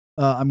topic.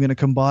 I'm going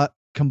to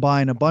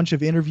combine a bunch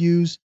of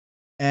interviews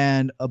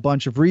and a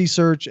bunch of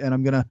research, and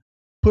I'm going to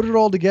put it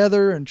all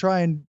together and try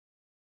and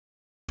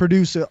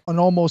produce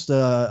almost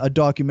a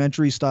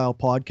documentary style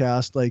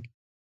podcast. Like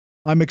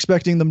I'm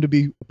expecting them to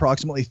be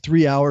approximately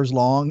 3 hours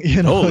long.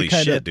 You know, Holy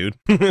shit, dude!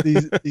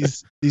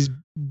 these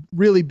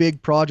really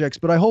big projects,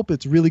 but I hope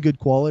it's really good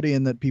quality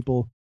and that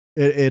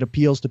it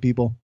appeals to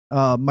people.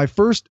 My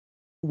first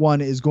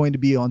one is going to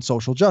be on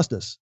social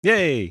justice.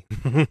 Yay!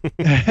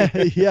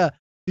 Yeah,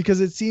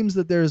 because it seems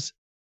that there's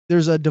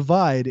a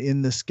divide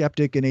in the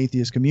skeptic and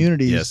atheist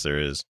communities. Yes, there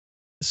is.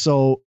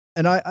 So,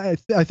 and I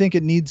think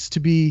it needs to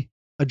be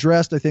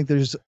addressed. I think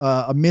there's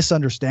a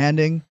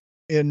misunderstanding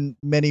in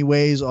many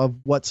ways of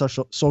what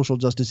social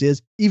justice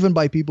is, even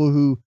by people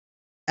who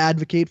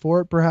advocate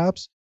for it,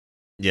 perhaps.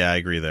 Yeah, I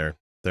agree there.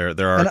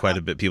 There are quite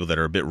a bit people that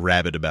are a bit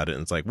rabid about it,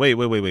 and it's like, wait,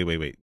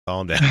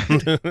 calm down.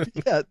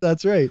 Yeah,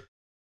 that's right.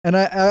 And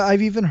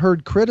I've even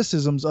heard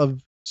criticisms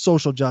of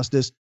social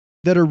justice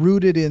that are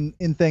rooted in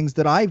things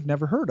that I've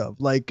never heard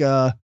of, like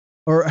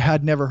or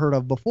had never heard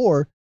of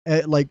before,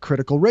 like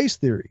critical race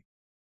theory.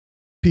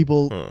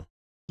 People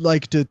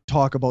like to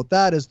talk about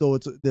that as though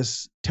it's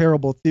this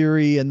terrible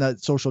theory and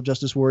that social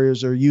justice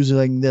warriors are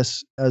using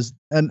this as,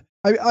 and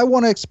I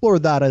want to explore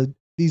that,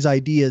 these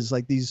ideas,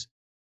 like these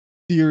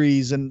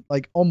theories, and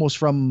like almost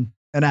from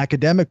an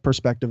academic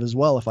perspective as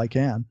well, if I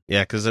can.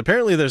 Yeah, because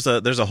apparently there's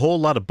a whole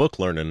lot of book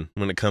learning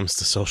when it comes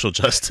to social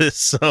justice.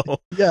 So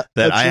Yeah,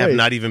 that I have right.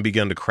 not even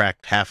begun to crack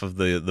half of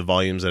the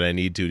volumes that I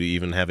need to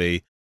even have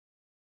a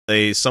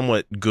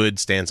somewhat good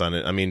stance on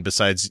it. I mean,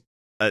 besides,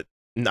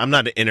 I'm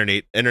not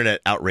an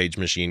internet outrage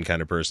machine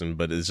kind of person,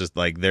 but it's just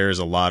like there's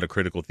a lot of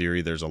critical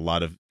theory. There's a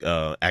lot of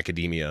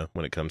academia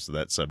when it comes to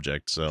that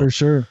subject. So For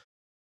sure.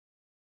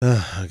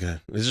 Okay.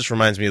 It just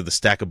reminds me of the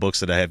stack of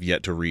books that I have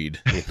yet to read.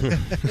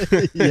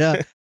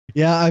 Yeah.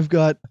 I've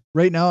got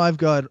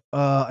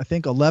I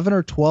think 11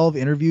 or 12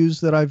 interviews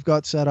that I've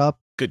got set up.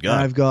 Good God.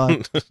 And I've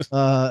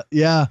got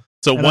yeah.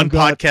 So and one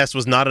podcast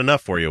was not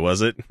enough for you,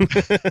 was it?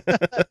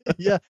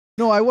 Yeah.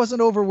 No, I wasn't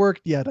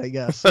overworked yet, I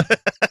guess.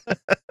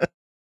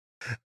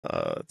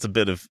 It's a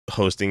bit of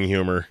hosting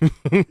humor.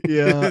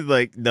 Yeah.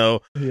 Like,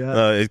 no,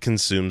 Yeah. it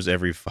consumes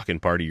every fucking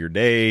part of your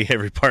day,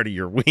 every part of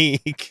your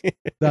week.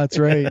 That's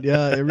right.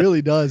 Yeah, it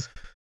really does.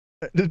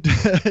 To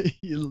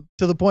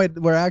the point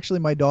where actually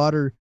my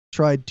daughter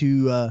tried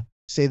to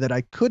say that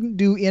I couldn't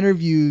do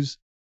interviews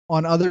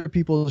on other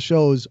people's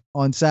shows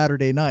on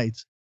Saturday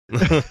nights.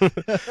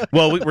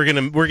 Well, we're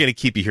gonna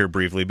keep you here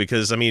briefly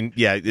because I mean,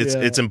 yeah,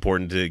 it's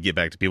important to get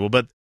back to people,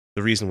 but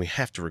the reason we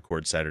have to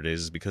record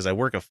Saturdays is because I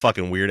work a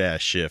fucking weird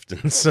ass shift,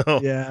 and so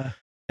Yeah.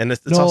 and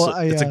it's also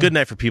it's a good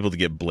night for people to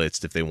get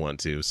blitzed if they want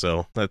to.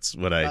 So that's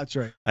what That's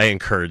right. I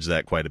encourage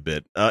that quite a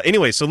bit.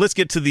 Anyway, so let's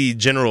get to the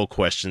general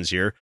questions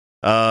here.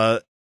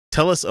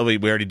 Tell us. Oh, we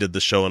already did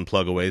the show and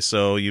plug away,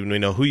 so we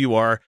know who you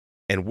are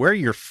and where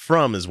you're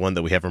from is one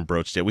that we haven't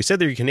broached yet. We said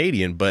that you're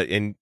Canadian, but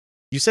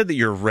you said that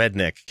you're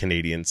redneck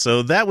Canadian,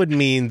 so that would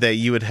mean that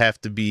you would have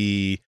to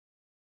be.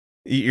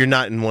 You're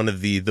not in one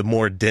of the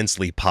more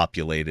densely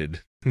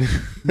populated.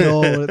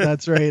 No,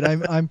 that's right.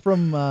 I'm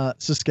from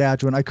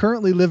Saskatchewan. I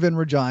currently live in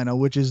Regina,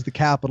 which is the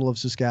capital of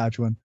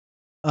Saskatchewan.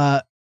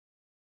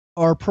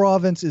 Our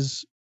province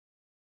is.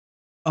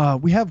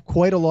 We have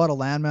quite a lot of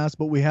landmass,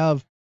 but we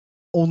have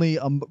only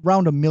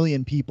around 1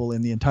 million people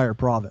in the entire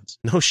province.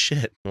 No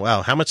shit.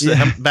 Wow. How much? Yeah.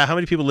 How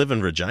many people live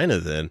in Regina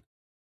then?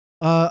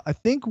 I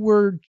think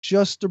we're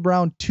just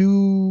around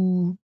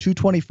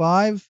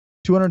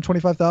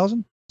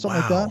 225,000,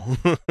 something like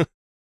that.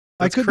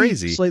 That's I could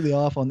crazy. be slightly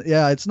off on.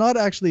 Yeah, it's not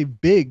actually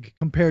big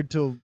compared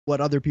to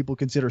what other people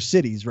consider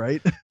cities,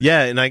 right?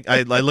 Yeah, and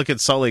I look at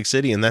Salt Lake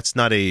City, and that's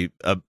not a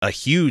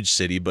huge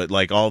city, but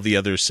like all the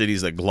other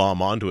cities that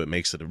glom onto it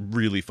makes it a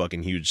really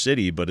fucking huge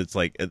city. But it's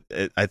like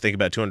I think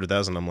about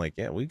 200,000. I'm like,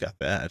 yeah, we got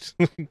that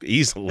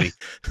easily.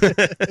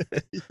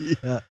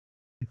 Yeah.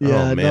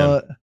 Oh man.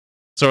 No,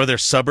 So are there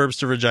suburbs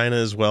to Regina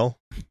as well?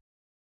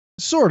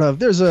 sort of.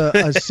 There's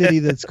a city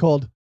that's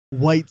called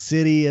White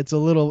City.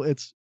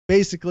 It's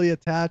basically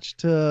attached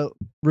to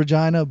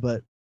Regina,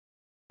 but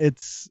I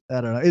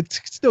don't know. It's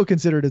still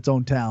considered its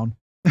own town.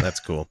 That's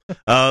cool.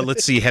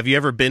 Let's see. Have you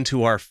ever been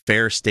to our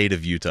fair state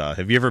of Utah?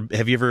 Have you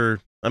ever,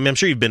 I mean, I'm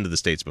sure you've been to the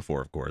States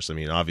before, of course. I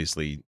mean,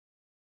 obviously,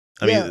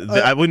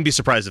 I wouldn't be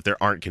surprised if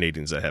there aren't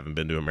Canadians that haven't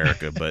been to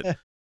America, but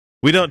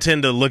we don't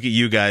tend to look at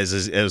you guys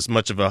as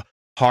much of a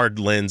hard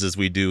lens as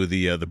we do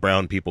the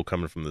brown people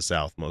coming from the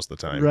South most of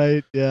the time.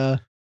 Right. Yeah.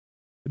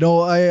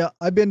 No,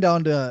 I've been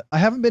down to, I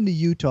haven't been to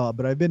Utah,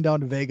 but I've been down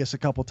to Vegas a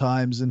couple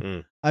times,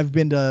 and I've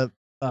been to,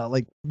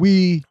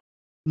 we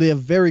live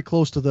very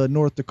close to the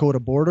North Dakota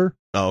border.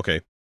 Oh,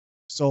 okay.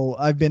 So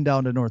I've been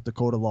down to North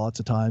Dakota lots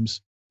of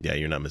times. Yeah,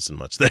 you're not missing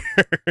much there.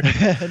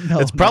 No,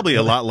 it's probably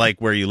a lot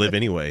like where you live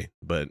anyway,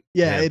 but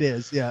yeah, it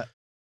is. Yeah.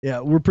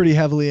 Yeah. We're pretty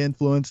heavily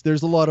influenced.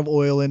 There's a lot of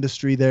oil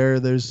industry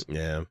there.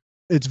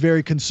 It's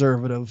very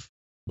conservative.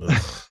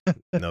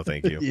 No,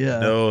 thank you. Yeah.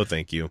 No,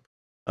 thank you.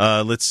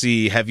 Let's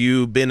see. Have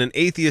you been an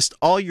atheist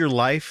all your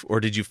life, or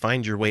did you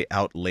find your way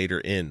out later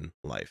in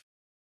life?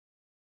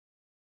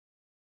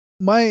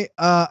 I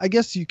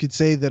guess you could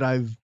say that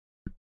I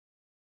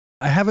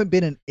haven't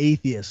been an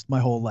atheist my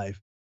whole life.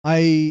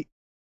 I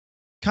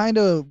kind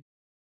of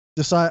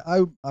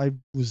I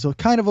was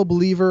kind of a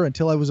believer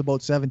until I was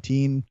about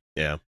 17.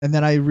 Yeah. And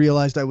then I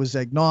realized I was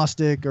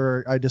agnostic,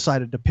 or I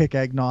decided to pick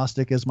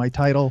agnostic as my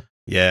title.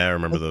 Yeah, I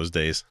remember those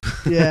days.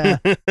 Yeah.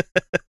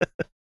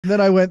 And then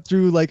I went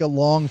through like a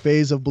long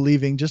phase of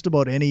believing just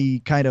about any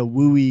kind of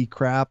wooey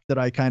crap that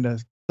I kind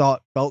of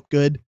thought felt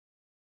good.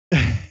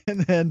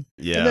 and then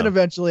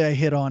eventually I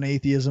hit on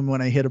atheism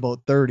when I hit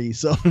about 30.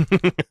 So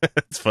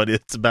it's funny.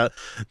 It's about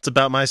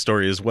my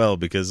story as well,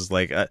 because it's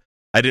like I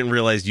didn't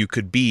realize you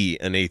could be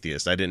an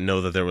atheist. I didn't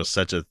know that there was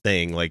such a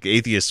thing. Like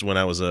atheists when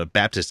I was a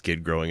Baptist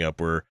kid growing up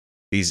were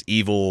these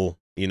evil,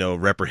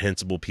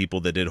 reprehensible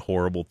people that did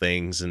horrible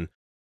things, and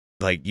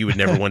like you would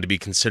never want to be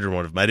considered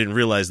one of them. I didn't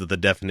realize that the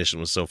definition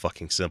was so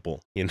fucking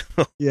simple,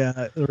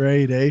 Yeah,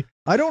 right, eh?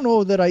 I don't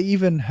know that I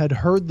even had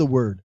heard the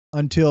word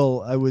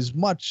until I was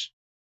much,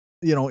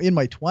 in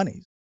my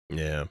 20s.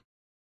 Yeah.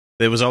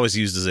 It was always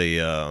used as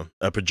a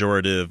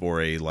pejorative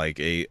or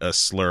a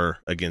slur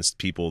against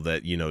people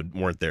that,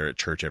 weren't there at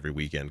church every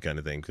weekend kind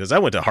of thing. Because I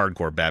went to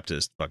hardcore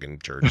Baptist fucking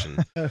church.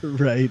 And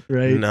right.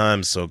 No,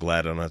 I'm so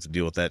glad I don't have to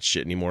deal with that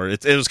shit anymore.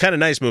 It was kind of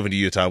nice moving to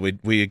Utah.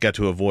 We got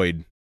to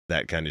avoid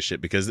that kind of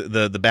shit, because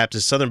the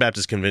Southern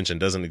Baptist Convention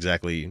doesn't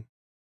exactly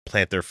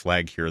plant their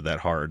flag here that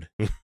hard.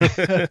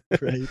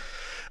 Right.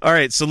 All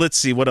right, so let's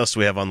see, what else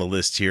do we have on the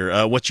list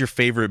here? What's your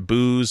favorite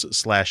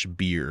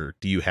booze/beer?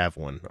 Do you have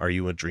one? Are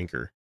you a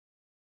drinker?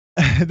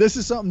 This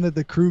is something that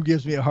the crew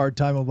gives me a hard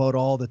time about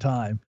all the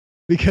time,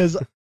 because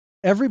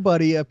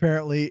everybody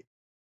apparently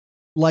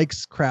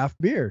likes craft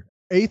beer.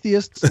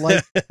 Atheists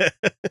like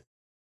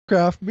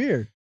craft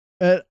beer,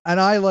 and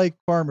I like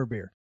farmer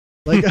beer.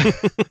 Like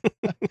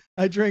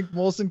I drink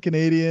Molson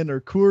Canadian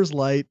or Coors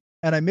Light,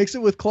 and I mix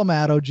it with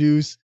Clamato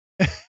juice.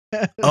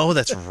 Oh,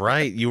 that's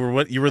right.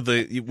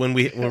 When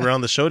we were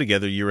on the show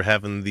together, you were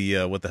having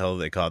the what the hell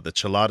do they call it? The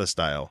chelada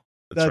style.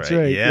 That's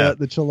right. Yeah,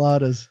 the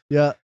cheladas.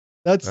 Yeah,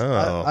 that's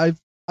I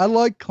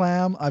like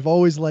clam. I've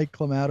always liked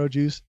Clamato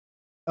juice.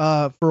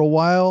 For a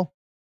while,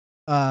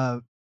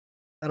 I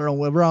don't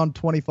know, around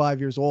 25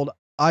 years old,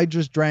 I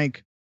just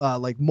drank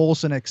like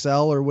Molson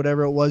XL or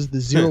whatever it was, the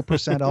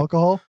 0%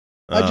 alcohol.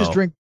 I just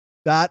drink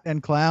that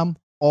and clam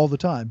all the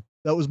time.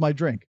 That was my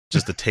drink.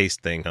 Just a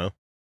taste thing, huh?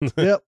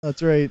 Yep,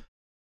 that's right.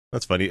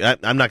 That's funny.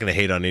 I'm not going to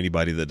hate on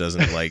anybody that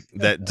doesn't like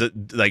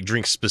like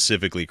drinks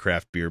specifically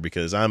craft beer,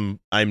 because I'm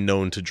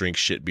known to drink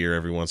shit beer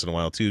every once in a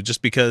while too,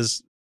 just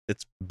because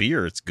it's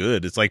beer. It's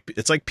good. It's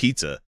like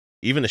pizza.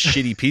 Even a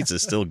shitty pizza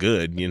is still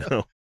good,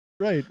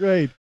 Right.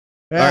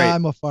 Yeah, right.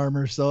 I'm a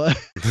farmer, so. All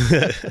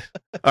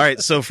right.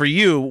 So for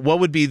you,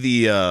 what would be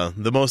the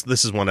most?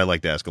 This is one I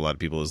like to ask a lot of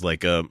people. Is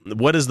like,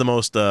 what is the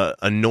most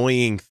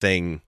annoying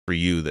thing for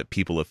you that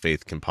people of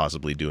faith can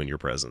possibly do in your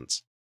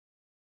presence?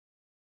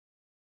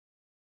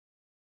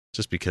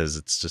 just because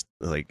it's just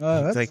like,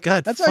 God,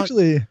 that's fuck,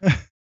 actually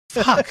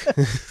fuck,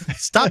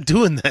 stop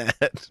doing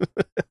that.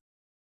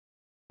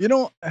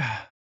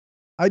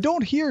 I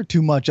don't hear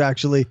too much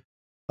actually.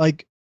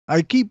 Like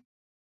I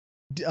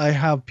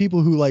have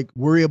people who like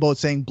worry about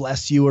saying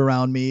bless you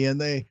around me, and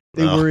they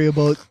worry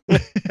about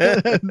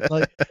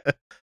like,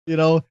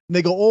 and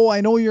they go, oh,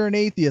 I know you're an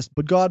atheist,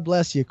 but God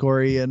bless you,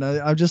 Corey. And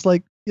I'm just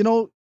like,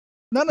 none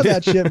of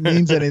that shit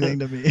means anything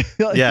to me.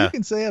 Like, Yeah. You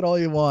can say it all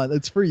you want.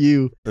 It's for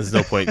you. There's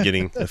no point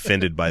getting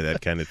offended by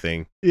that kind of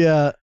thing.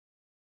 Yeah.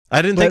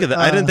 I didn't think of that.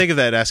 I didn't think of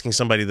that asking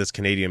somebody that's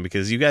Canadian,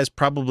 because you guys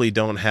probably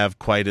don't have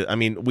quite I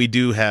mean, we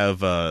do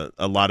have a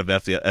lot of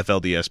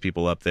FLDS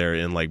people up there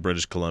in like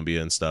British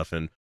Columbia and stuff,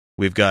 and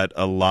we've got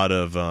a lot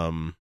of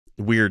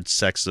weird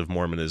sects of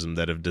Mormonism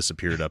that have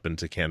disappeared up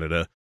into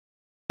Canada.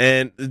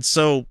 And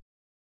so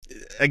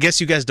I guess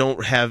you guys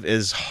don't have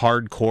as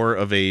hardcore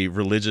of a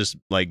religious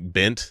like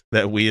bent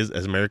that we as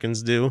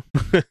Americans do.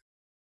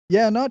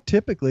 Yeah, not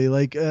typically.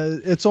 Like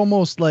it's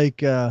almost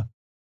like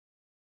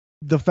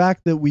the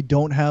fact that we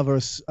don't have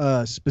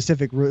a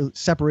specific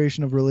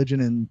separation of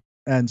religion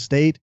and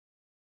state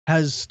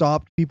has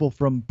stopped people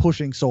from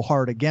pushing so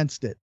hard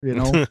against it,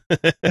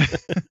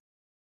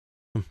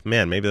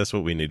 Man, maybe that's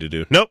what we need to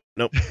do. Nope,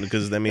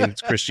 because that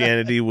means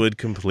Christianity would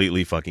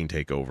completely fucking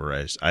take over.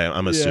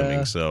 I'm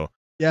assuming so.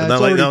 Yeah, it's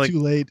already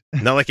too late.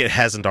 Not like it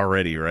hasn't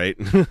already, right?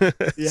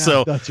 Yeah,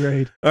 so, that's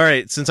right. All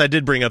right, since I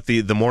did bring up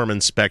the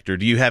Mormon specter,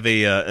 do you have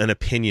an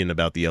opinion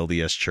about the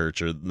LDS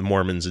Church or the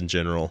Mormons in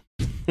general?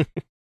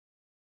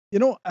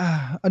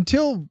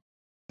 Until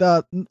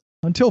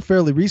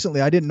fairly recently,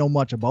 I didn't know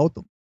much about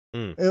them.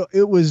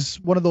 It was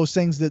one of those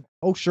things that,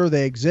 oh, sure,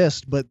 they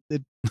exist, but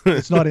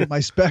it's not in my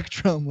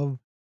spectrum of.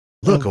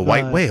 Look, a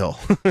white whale.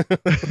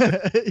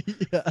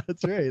 Yeah,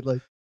 that's right.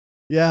 Like,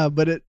 yeah,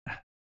 but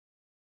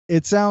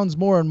it sounds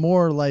more and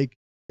more like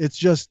it's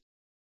just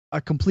a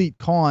complete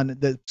con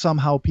that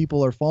somehow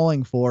people are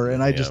falling for,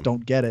 and I just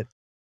don't get it.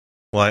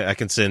 Well, I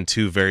can send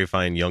 2 very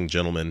fine young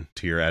gentlemen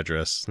to your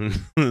address.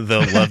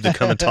 They'll love to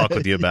come and talk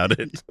with you about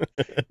it.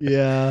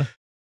 Yeah.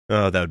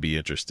 Oh, that would be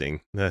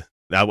interesting.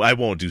 I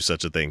won't do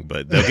such a thing,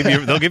 but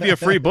they'll give you a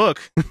free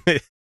book.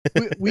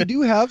 we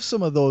do have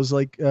some of those,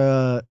 like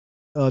the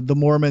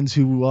Mormons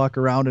who walk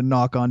around and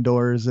knock on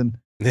doors and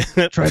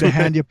try to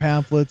hand you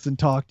pamphlets and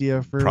talk to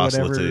you for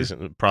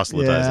proselytizing.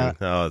 Yeah.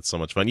 Oh, it's so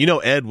much fun.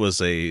 Ed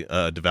was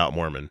a devout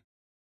Mormon.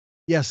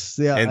 Yes,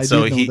 yeah, and I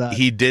so did know that.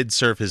 he did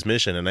serve his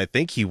mission, and I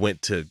think he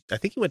went to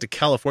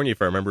California,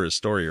 if I remember his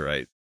story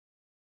right.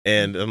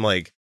 And I'm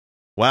like,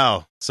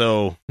 wow,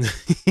 so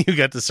you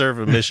got to serve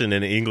a mission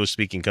in an English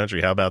speaking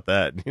country. How about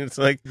that? It's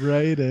like,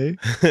 right, eh?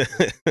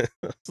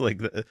 It's like,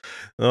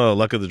 oh,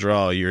 luck of the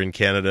draw. You're in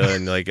Canada,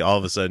 and like all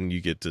of a sudden you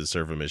get to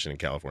serve a mission in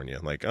California.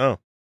 I'm like, oh,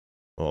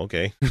 well,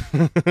 okay.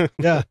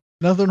 Yeah,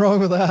 nothing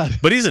wrong with that.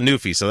 But he's a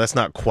Newfie, so that's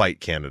not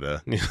quite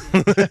Canada. Yeah,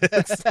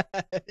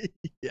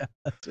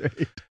 that's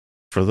right.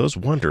 For those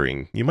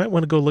wondering, you might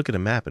want to go look at a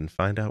map and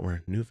find out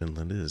where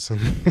Newfoundland is.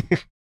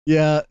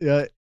 Yeah.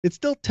 It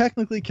still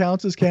technically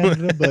counts as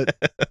Canada, but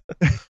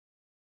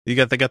they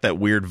got that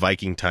weird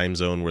Viking time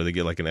zone where they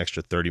get like an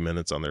extra 30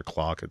 minutes on their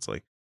clock. It's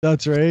like,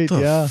 that's right.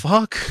 Yeah.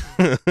 Fuck.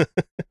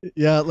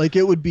 Yeah, like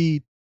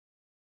it's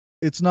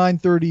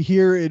 9:30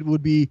 here. It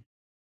would be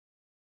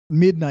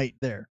midnight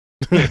there.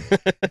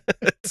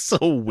 It's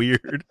so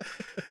weird.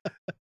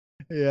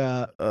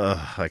 Yeah.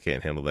 I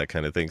can't handle that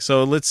kind of thing.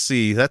 So let's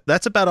see.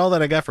 That's about all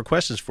that I got for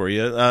questions for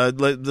you.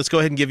 Let's go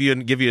ahead and give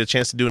you a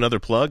chance to do another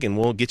plug, and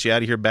we'll get you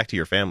out of here back to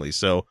your family.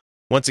 So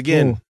once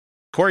again,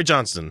 Corey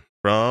Johnston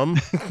from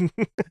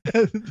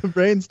the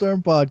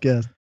Brainstorm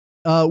Podcast.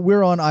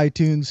 We're on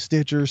iTunes,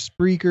 Stitcher,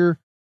 Spreaker.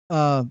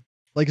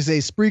 Like I say,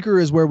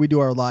 Spreaker is where we do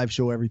our live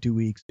show every 2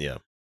 weeks. Yeah.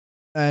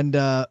 And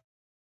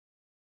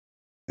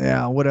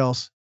what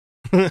else?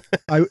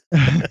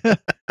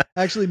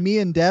 Actually, me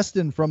and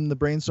Destin from the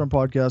Brainstorm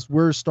Podcast,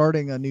 we're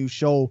starting a new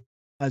show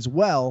as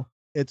well.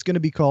 It's going to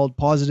be called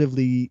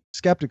Positively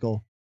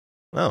Skeptical.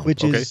 Oh,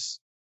 which okay. is,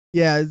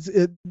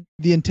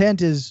 the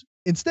intent is,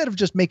 instead of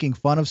just making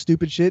fun of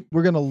stupid shit,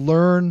 we're going to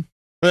learn.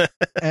 What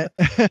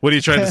are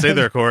you trying to say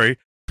there, Corey?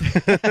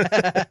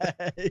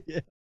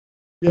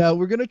 Yeah,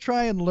 we're going to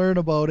try and learn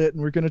about it,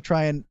 and we're going to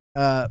try and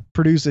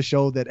produce a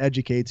show that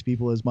educates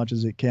people as much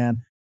as it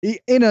can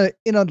in a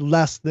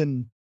less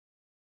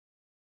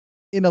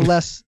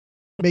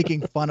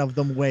making fun of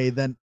them way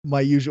than my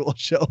usual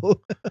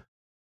show.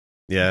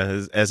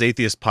 Yeah, as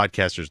atheist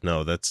podcasters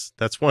know, that's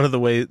one of the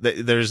ways.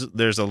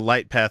 There's a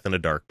light path and a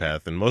dark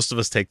path, and most of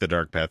us take the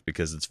dark path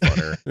because it's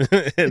funner.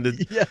 And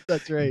it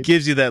that's right.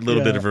 Gives you that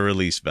little bit of a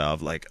release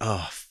valve, like,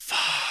 oh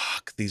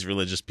fuck these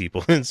religious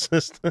people. It's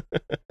just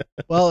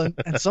well,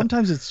 and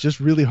sometimes it's just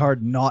really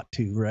hard not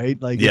to, right?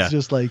 Like it's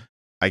just like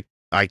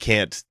I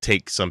can't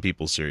take some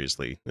people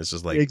seriously. It's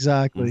just like,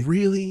 exactly,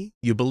 really,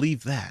 you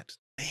believe that,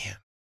 man?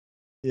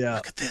 Yeah,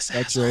 look at this.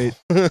 That's asshole.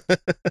 right.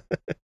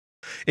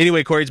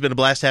 Anyway, Corey, it's been a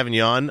blast having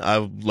you on.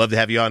 I'd love to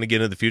have you on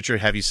again in the future,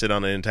 have you sit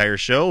on an entire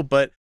show,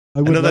 but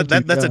I know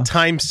that's a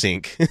time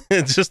sink.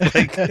 It's just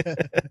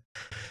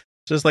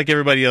Just like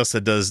everybody else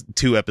that does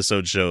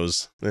 2-episode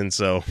shows. And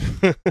so.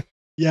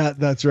 Yeah,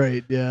 that's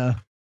right. Yeah.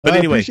 But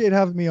anyway. I appreciate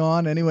having me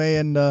on anyway.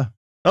 And oh,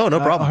 no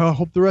problem. I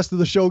hope the rest of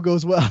the show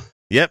goes well.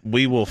 Yep,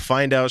 we will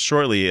find out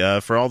shortly.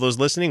 For all those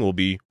listening, we'll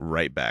be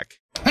right back.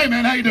 Hey,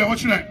 man, how you doing?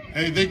 What's your name?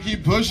 Hey, they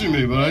keep pushing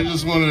me, but I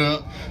just wanted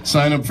to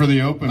sign up for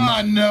the open.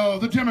 No,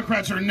 the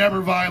Democrats are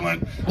never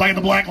violent, like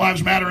the Black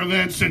Lives Matter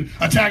events and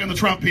attacking the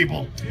Trump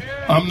people.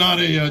 I'm not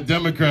a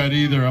Democrat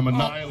either. I'm a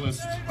nihilist.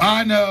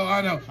 I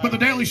know. But the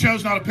Daily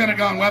Show's not a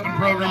Pentagon weapon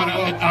program.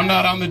 I'm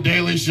not on the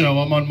Daily Show.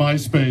 I'm on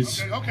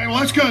MySpace. Okay, well,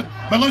 that's good.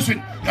 But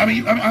listen, I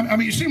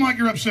mean, you seem like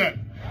you're upset.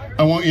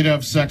 I want you to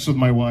have sex with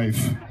my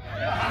wife.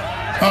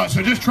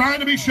 So just trying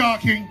to be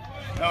shocking.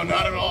 No,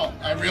 not at all.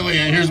 I really,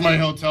 here's my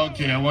hotel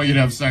key. I want you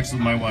to have sex with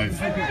my wife.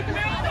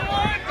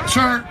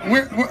 Sir,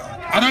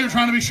 I know you're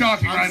trying to be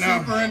shocking right now.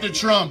 I'm super into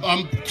Trump.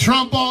 I'm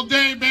Trump all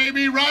day,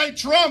 baby, right?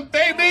 Trump,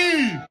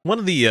 baby! One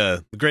of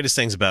the greatest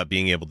things about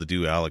being able to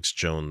do Alex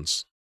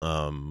Jones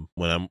when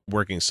I'm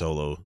working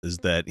solo is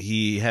that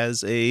he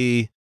has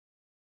a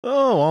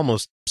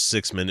almost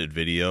 6-minute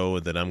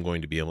video that I'm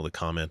going to be able to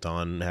comment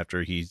on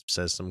after he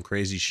says some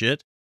crazy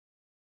shit.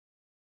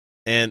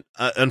 And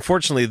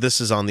unfortunately,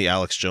 this is on the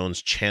Alex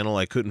Jones channel.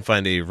 I couldn't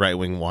find a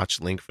right-wing watch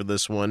link for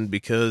this one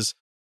because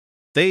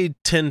they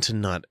tend to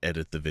not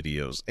edit the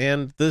videos.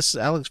 And this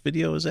Alex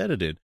video is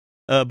edited.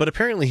 But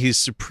apparently he's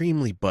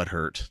supremely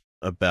butthurt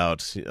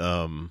about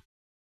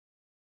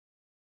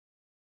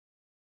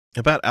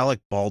Alec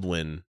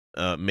Baldwin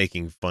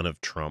making fun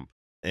of Trump.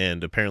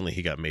 And apparently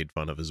he got made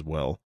fun of as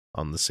well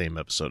on the same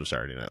episode of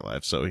Saturday Night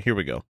Live. So here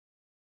we go.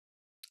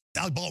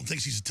 Alec Baldwin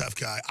thinks he's a tough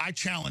guy. I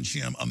challenge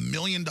him $1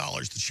 million,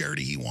 the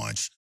charity he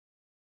wants,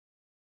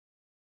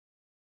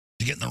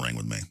 to get in the ring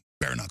with me.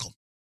 Bare knuckle.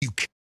 You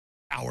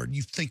coward.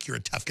 You think you're a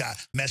tough guy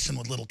messing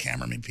with little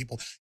cameraman people.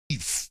 You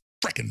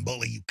frickin'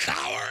 bully, you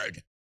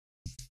coward.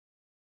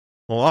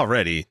 Well,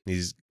 already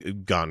he's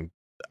gone.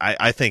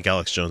 I think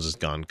Alex Jones has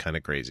gone kind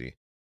of crazy.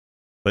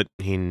 But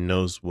he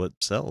knows what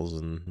sells,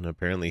 and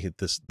apparently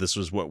this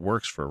was what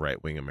works for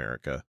right-wing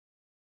America.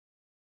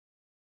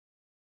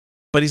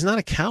 But he's not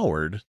a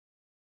coward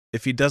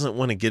if he doesn't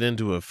want to get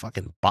into a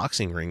fucking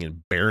boxing ring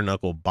and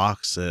bare-knuckle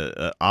box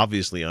a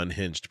obviously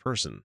unhinged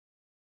person.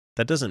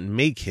 That doesn't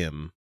make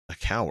him a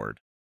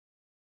coward.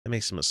 That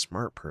makes him a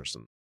smart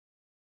person.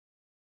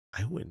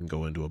 I wouldn't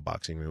go into a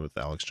boxing ring with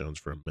Alex Jones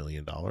for $1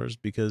 million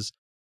because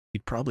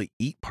he'd probably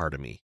eat part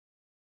of me.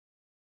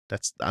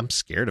 I'm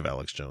scared of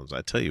Alex Jones.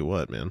 I tell you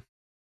what, man.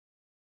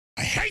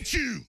 I hate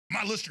you.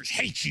 My listeners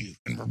hate you.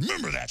 And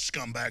remember that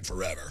scumbag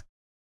forever.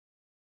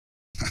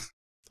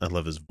 I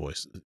love his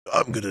voice.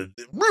 I'm gonna.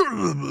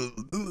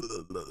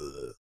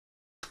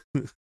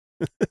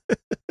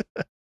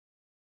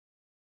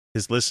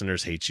 His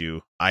listeners hate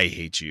you. I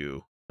hate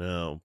you.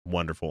 Oh,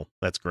 wonderful.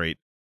 That's great.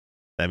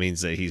 That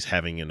means that he's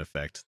having an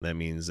effect. That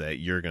means that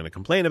you're going to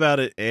complain about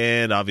it.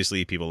 And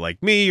obviously people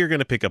like me, you're going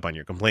to pick up on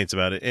your complaints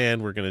about it.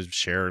 And we're going to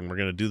share and we're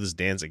going to do this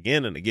dance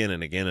again and again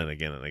and again and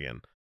again and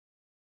again.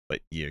 But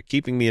you're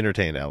keeping me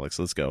entertained, Alex.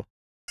 Let's go.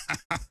 We're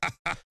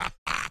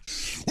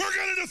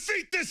going to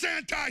defeat this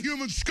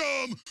anti-human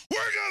scum. We're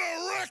going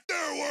to wreck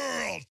their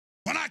world.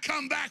 When I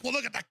come back, we'll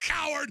look at the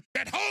coward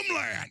at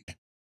Homeland.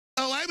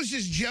 Oh, I was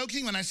just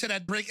joking when I said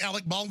I'd break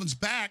Alec Baldwin's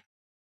back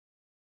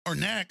or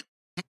neck.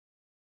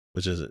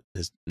 Which is it?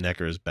 His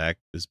neck or his back?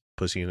 His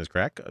pussy in his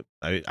crack?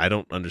 I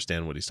don't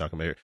understand what he's talking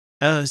about here.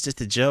 Oh, it's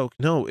just a joke.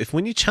 No,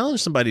 when you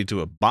challenge somebody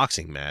to a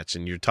boxing match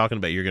and you're talking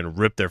about you're going to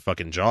rip their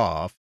fucking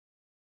jaw off,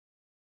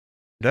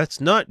 that's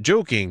not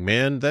joking,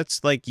 man.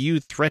 That's like you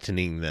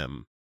threatening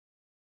them.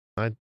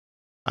 I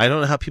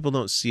don't know how people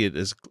don't see it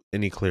as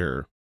any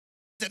clearer.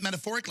 That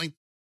metaphorically,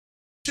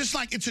 just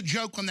like it's a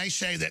joke when they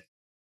say that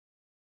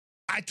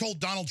I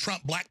told Donald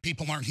Trump black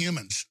people aren't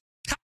humans.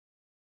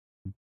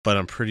 But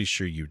I'm pretty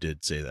sure you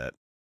did say that.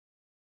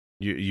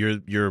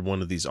 You're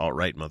one of these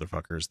alt-right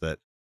motherfuckers that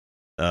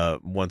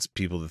wants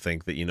people to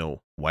think that,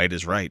 white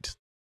is right.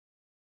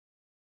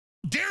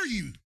 Dare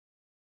you?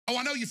 Oh,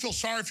 I know you feel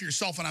sorry for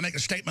yourself when I make a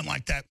statement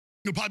like that.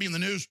 You'll probably be in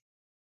the news.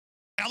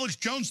 Alex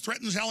Jones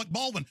threatens Alec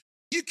Baldwin.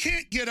 You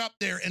can't get up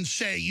there and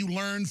say you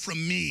learned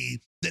from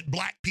me that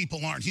black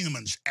people aren't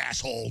humans,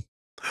 asshole.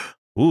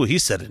 Ooh, he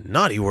said a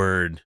naughty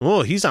word.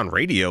 Oh, he's on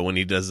radio when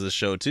he does this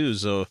show too,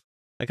 so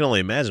I can only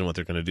imagine what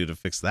they're going to do to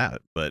fix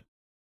that. But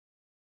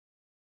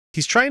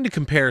he's trying to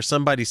compare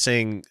somebody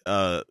saying,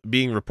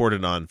 being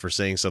reported on for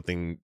saying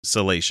something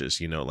salacious,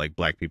 like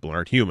black people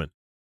aren't human.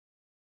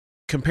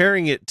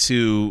 Comparing it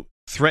to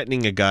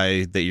threatening a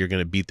guy that you're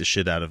going to beat the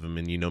shit out of him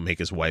and, make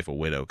his wife a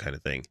widow kind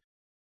of thing.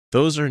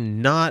 Those are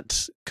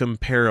not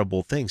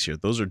comparable things here.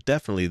 Those are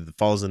definitely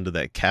falls into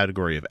that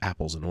category of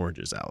apples and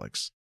oranges,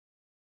 Alex.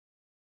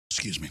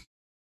 Excuse me.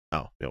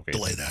 Oh, okay.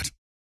 Delay that.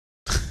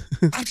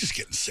 I'm just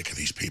getting sick of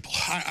these people.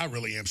 I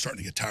really am starting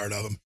to get tired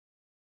of them.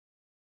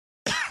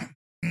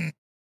 I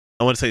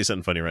want to tell you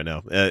something funny right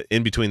now.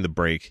 In between the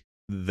break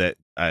that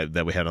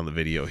we had on the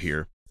video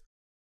here,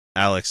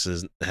 Alex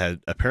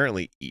had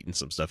apparently eaten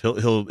some stuff.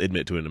 He'll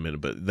admit to it in a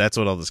minute, but that's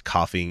what all this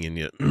coughing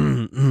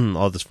and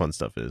all this fun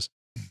stuff is.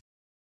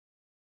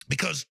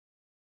 because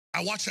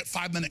I watched that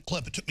 5-minute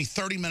clip. It took me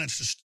 30 minutes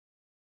to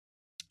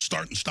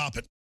start and stop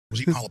it. I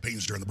was eating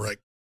jalapenos during the break.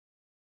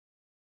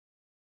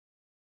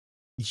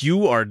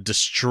 You are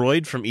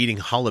destroyed from eating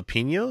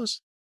jalapenos?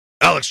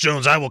 Alex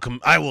Jones, I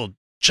will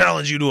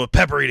challenge you to a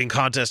pepper eating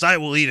contest. I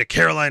will eat a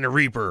Carolina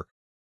Reaper,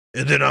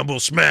 and then I will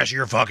smash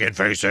your fucking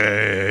face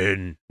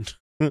in.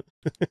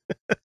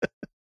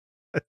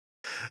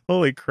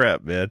 Holy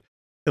crap, man.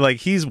 Like,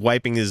 he's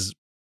wiping his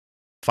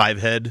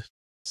 5-head.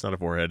 It's not a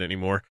 4-head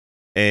anymore.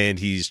 And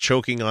he's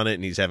choking on it,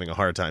 and he's having a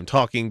hard time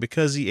talking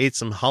because he ate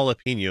some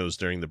jalapenos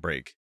during the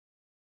break.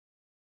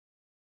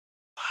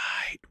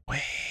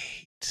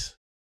 Wait.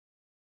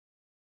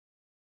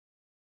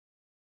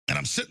 And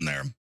I'm sitting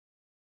there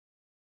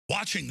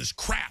watching this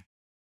crap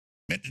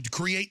meant to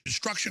create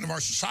destruction of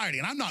our society.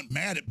 And I'm not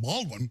mad at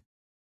Baldwin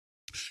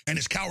and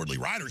his cowardly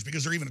riders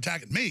because they're even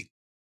attacking me.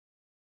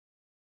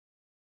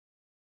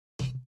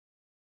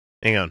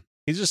 Hang on.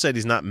 He just said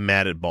he's not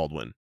mad at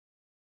Baldwin.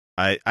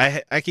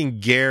 I can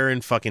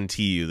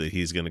guarantee you that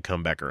he's going to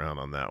come back around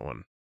on that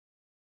one.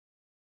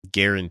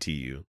 Guarantee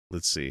you.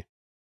 Let's see.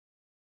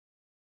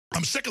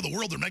 I'm sick of the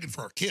world they're making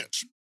for our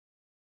kids.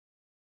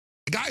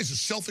 The guy is a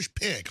selfish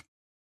pig.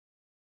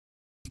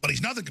 But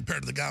he's nothing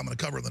compared to the guy I'm going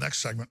to cover in the next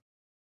segment.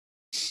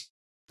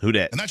 Who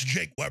dat? And that's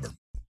Jake Weber.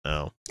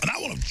 Oh. And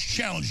I want to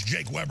challenge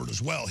Jake Weber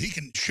as well. He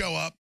can show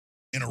up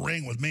in a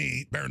ring with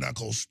me, bare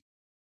knuckles.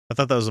 I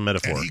thought that was a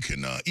metaphor. And he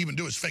can even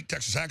do his fake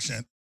Texas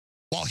accent.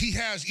 While he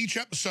has each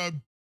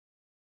episode,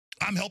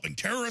 I'm helping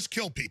terrorists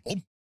kill people.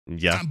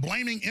 Yeah. I'm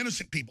blaming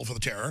innocent people for the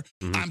terror.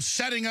 Mm-hmm. I'm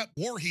setting up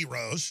war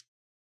heroes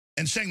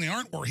and saying they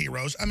aren't war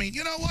heroes. I mean,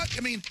 you know what?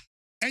 I mean,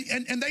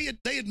 and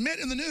they admit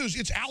in the news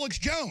it's Alex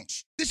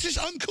Jones. This is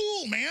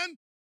uncool, man.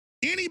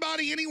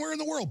 Anybody, anywhere in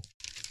the world.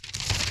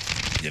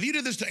 If you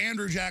did this to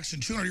Andrew Jackson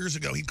 200 years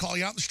ago, he'd call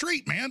you out in the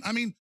street, man. I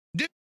mean,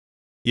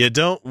 you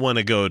don't want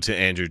to go to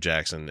Andrew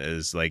Jackson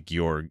as like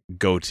your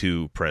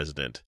go-to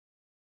president.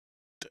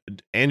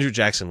 Andrew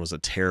Jackson was a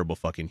terrible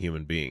fucking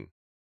human being.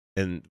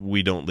 And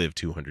we don't live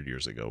 200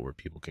 years ago where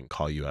people can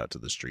call you out to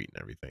the street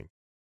and everything.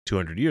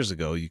 200 years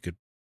ago, you could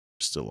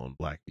still own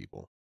black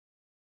people.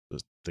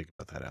 Just think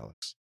about that,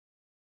 Alex.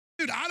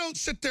 Dude, I don't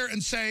sit there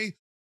and say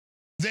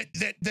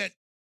that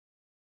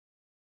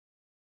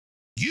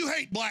you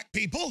hate black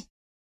people.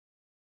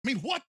 I mean,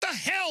 what the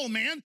hell,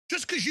 man?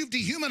 Just because you've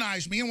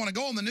dehumanized me and want to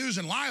go on the news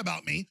and lie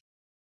about me.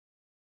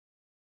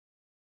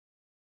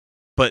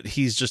 But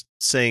he's just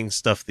saying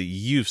stuff that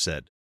you've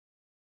said.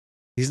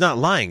 He's not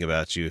lying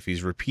about you if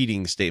he's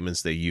repeating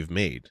statements that you've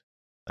made.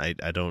 I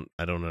don't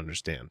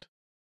understand.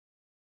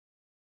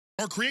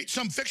 Or create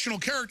some fictional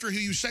character who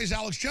you say is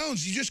Alex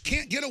Jones. You just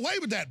can't get away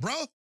with that,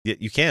 bro. Yeah,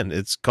 you can.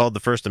 It's called the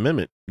First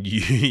Amendment.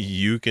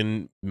 You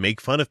can make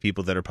fun of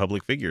people that are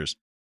public figures,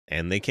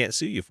 and they can't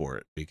sue you for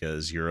it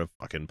because you're a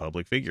fucking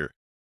public figure.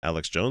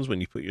 Alex Jones,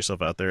 when you put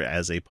yourself out there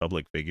as a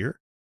public figure,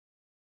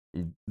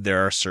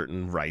 there are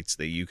certain rights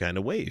that you kind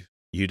of waive.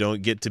 You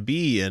don't get to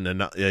be an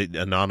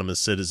anonymous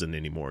citizen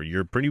anymore.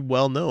 You're pretty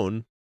well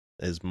known.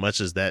 As much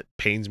as that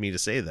pains me to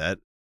say that,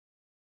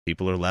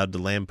 people are allowed to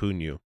lampoon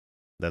you.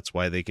 That's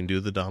why they can do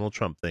the Donald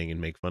Trump thing and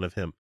make fun of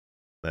him.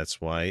 That's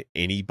why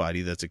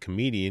anybody that's a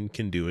comedian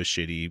can do a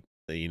shitty,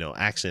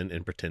 accent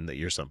and pretend that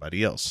you're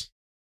somebody else.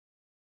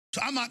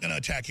 So I'm not going to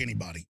attack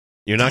anybody.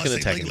 You're not going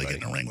to attack anybody.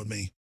 Get in a ring with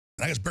me.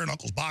 And I guess bare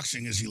knuckles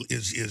boxing is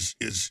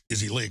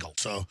illegal.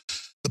 So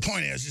the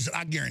point is that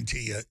I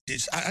guarantee you,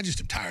 I just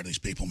am tired of these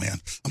people, man.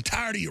 I'm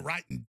tired of you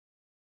writing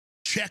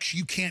checks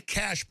you can't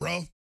cash,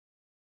 bro.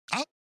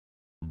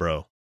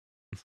 Bro.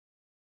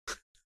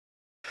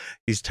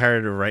 He's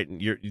tired of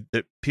writing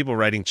people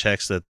writing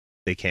checks that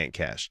they can't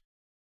cash.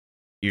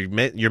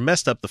 You're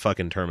messed up the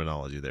fucking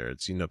terminology there.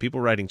 It's people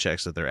writing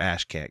checks that their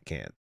ass can't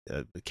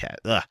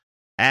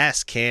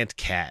ass can't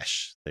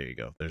cash. There you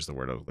go. There's the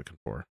word I was looking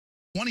for.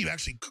 One of you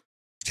actually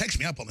takes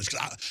me up on this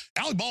because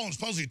Alec Baldwin's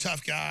supposedly a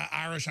tough guy,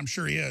 Irish. I'm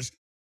sure he is.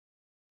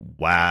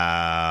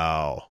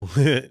 Wow.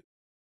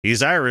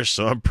 He's Irish,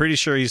 so I'm pretty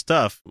sure he's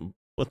tough.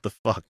 What the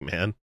fuck,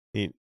 man?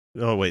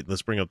 Oh, wait,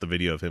 let's bring up the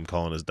video of him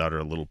calling his daughter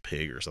a little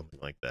pig or something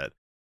like that.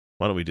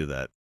 Why don't we do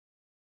that?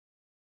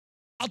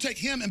 I'll take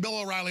him and Bill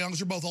O'Reilly on because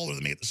they're both older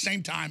than me at the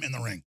same time in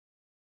the ring.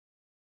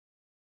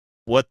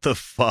 What the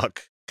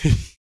fuck?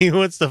 He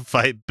wants to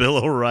fight Bill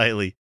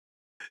O'Reilly.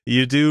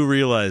 You do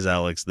realize,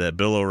 Alex, that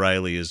Bill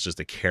O'Reilly is just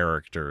a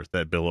character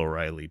that Bill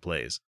O'Reilly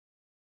plays.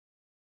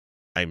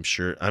 I'm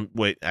sure.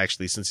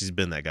 Actually, since he's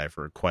been that guy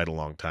for quite a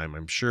long time,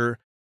 I'm sure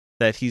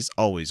that he's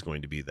always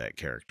going to be that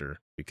character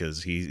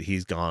because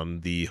he's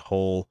gone the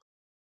whole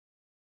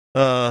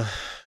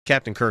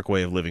Captain Kirk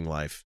way of living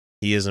life.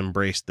 He has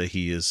embraced that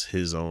he is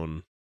his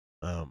own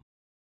the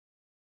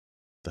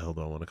hell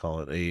do I want to call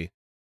it?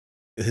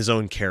 His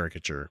own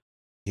caricature.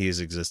 He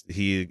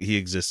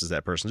exists as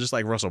that person, just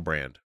like Russell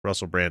Brand.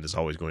 Russell Brand is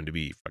always going to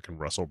be fucking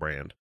Russell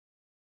Brand.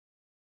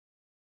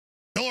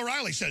 Bill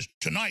O'Reilly says,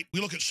 tonight we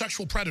look at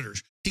sexual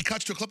predators. He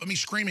cuts to a clip of me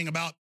screaming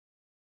about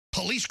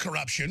police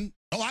corruption.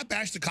 Oh, I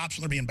bash the cops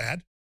when they're being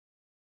bad.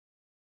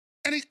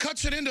 And he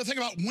cuts it into a thing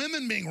about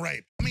women being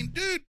raped. I mean,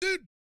 dude,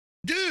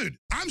 dude,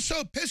 I'm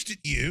so pissed at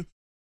you.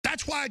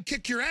 That's why I'd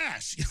kick your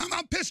ass.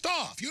 I'm pissed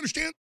off. You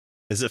understand?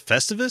 Is it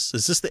Festivus?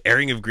 Is this the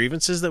airing of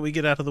grievances that we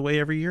get out of the way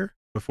every year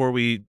before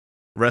we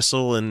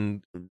wrestle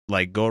and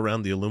like go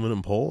around the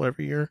aluminum pole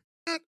every year?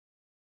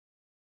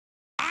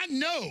 I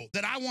know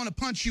that I want to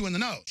punch you in the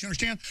nose. You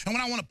understand? And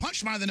when I want to punch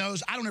somebody in the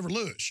nose, I don't ever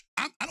lose.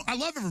 I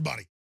love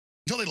everybody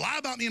until they lie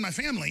about me and my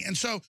family. And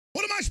so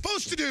what am I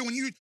supposed to do when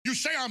you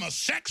say I'm a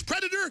sex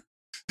predator?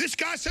 This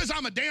guy says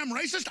I'm a damn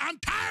racist. I'm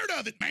tired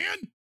of it,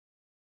 man.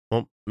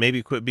 Well,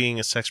 maybe quit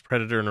being a sex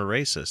predator and a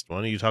racist. Why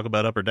don't you talk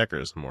about upper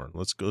deckers more?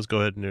 Let's go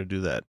ahead and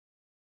do that.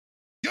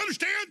 You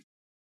understand?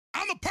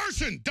 I'm a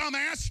person,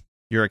 dumbass.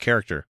 You're a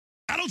character.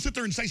 I don't sit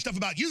there and say stuff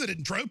about you that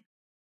isn't true.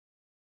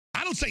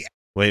 I don't say...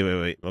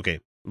 Wait. Okay.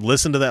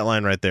 Listen to that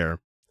line right there.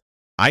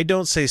 I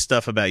don't say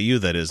stuff about you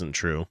that isn't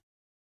true.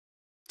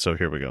 So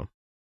here we go.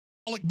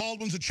 Alec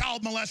Baldwin's a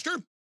child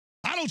molester.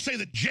 I don't say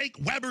that Jake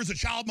Weber's a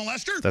child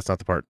molester. That's not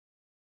the part.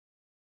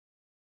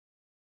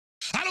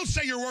 I don't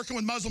say you're working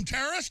with Muslim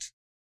terrorists.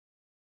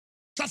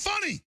 It's not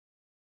funny.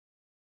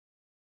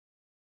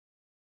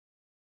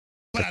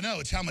 But I know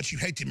it's how much you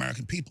hate the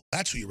American people.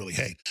 That's who you really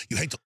hate. You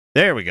hate the...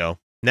 There we go.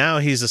 Now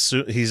he's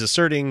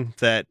asserting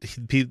that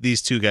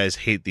these two guys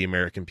hate the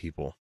American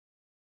people.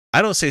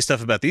 I don't say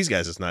stuff about these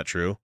guys that's not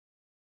true.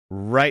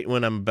 Right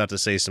when I'm about to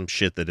say some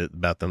shit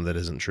about them that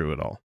isn't true at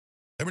all.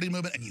 Liberty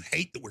movement, and you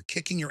hate that we're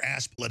kicking your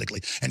ass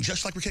politically. And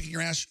just like we're kicking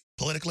your ass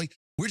politically,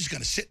 we're just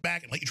going to sit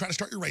back and let you try to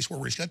start your race war.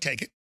 We're just going to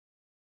take it.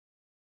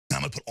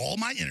 I'm going to put all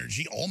my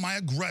energy, all my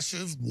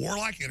aggressive,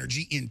 warlike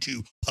energy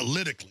into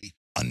politically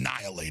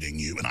annihilating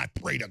you. And I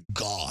pray to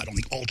God on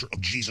the altar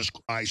of Jesus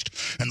Christ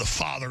and the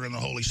Father and the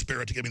Holy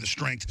Spirit to give me the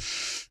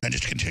strength and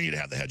just continue to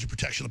have the hedge of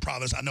protection of the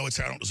providence. I know it's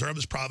there. I don't deserve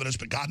this providence,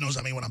 but God knows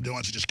I mean what I'm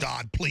doing. So just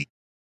God, please.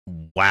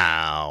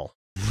 Wow.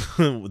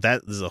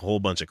 That is a whole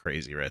bunch of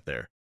crazy right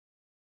there.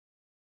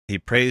 He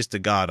prays to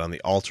God on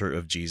the altar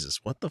of Jesus.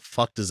 What the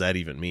fuck does that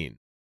even mean?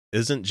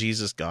 Isn't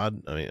Jesus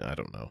God? I mean, I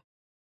don't know.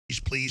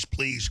 Please,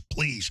 please,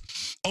 please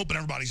open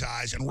everybody's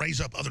eyes and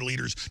raise up other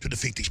leaders to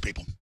defeat these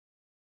people.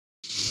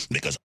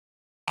 Because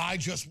I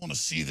just want to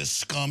see this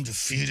scum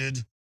defeated.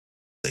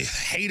 They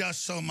hate us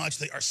so much.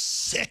 They are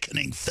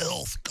sickening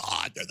filth.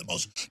 God, they're the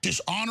most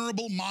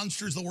dishonorable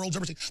monsters the world's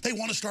ever seen. They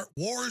want to start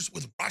wars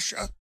with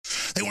Russia.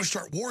 They want to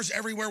start wars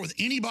everywhere with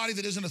anybody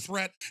that isn't a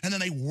threat. And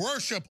then they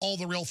worship all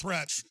the real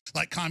threats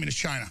like communist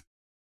China.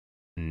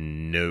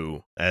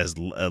 No, as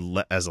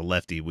a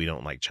lefty, we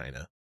don't like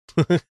China.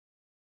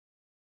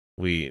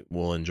 We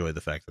will enjoy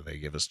the fact that they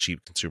give us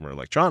cheap consumer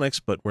electronics,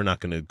 but we're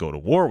not going to go to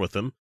war with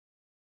them.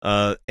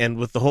 And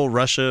with the whole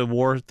Russia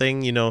war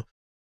thing, you know,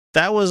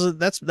 that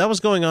was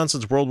going on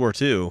since World War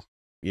II,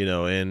 you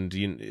know, and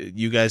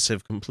you guys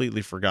have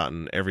completely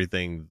forgotten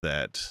everything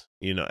that,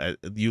 you know,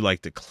 you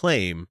like to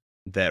claim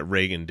that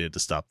Reagan did to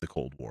stop the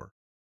Cold War.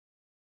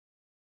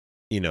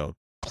 You know,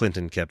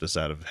 Clinton kept us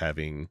out of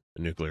having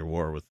a nuclear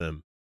war with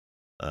them.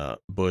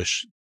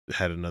 Bush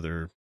had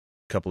another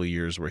couple of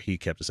years where he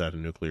kept us out of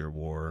nuclear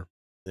war.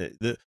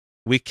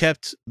 We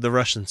kept the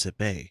Russians at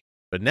bay,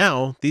 but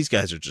now these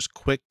guys are just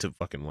quick to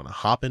fucking want to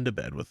hop into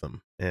bed with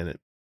them, and it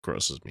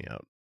grosses me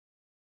out.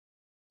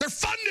 They're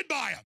funded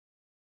by them.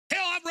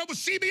 Hell, I've read with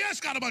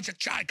CBS got a bunch of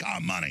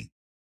Chi-Com money.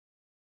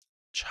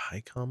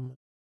 Chi-Com?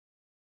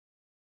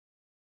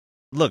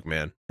 Look,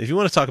 man, if you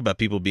want to talk about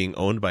people being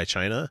owned by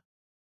China,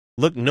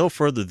 look no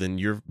further than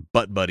your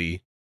butt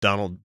buddy,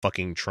 Donald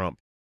fucking Trump,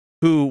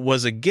 who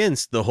was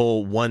against the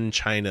whole one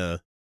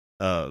China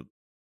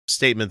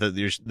statement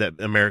that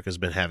America's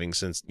been having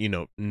since, you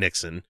know,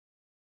 Nixon.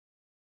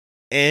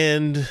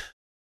 And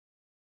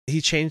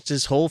he changed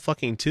his whole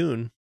fucking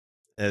tune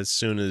as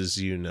soon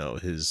as, you know,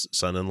 his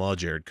son-in-law,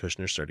 Jared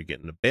Kushner, started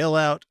getting a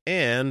bailout,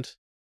 and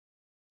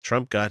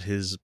Trump got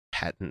his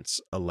patents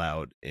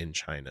allowed in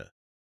China,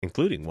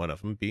 including one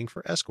of them being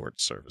for escort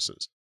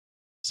services.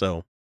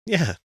 So,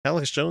 yeah,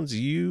 Alex Jones,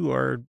 you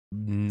are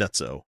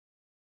nutso.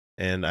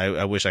 And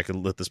I wish I could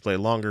let this play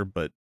longer,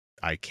 but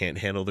I can't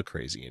handle the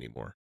crazy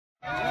anymore.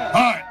 All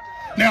right.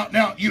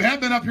 Now, you have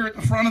been up here at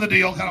the front of the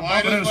deal, kind of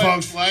bumping into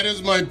folks. Why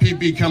does my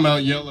pee-pee come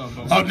out yellow?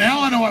 Oh,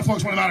 now I know why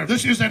folks want to matter.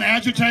 This is an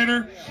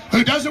agitator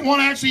who doesn't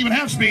want to actually even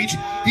have speech.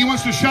 He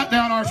wants to shut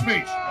down our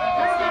speech.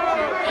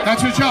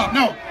 That's his job.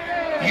 No.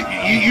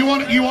 You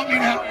want me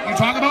to have, you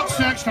talk about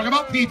sex, talk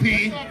about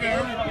pee-pee.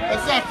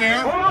 That's not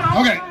fair.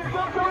 Okay.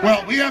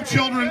 Well, we have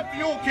children.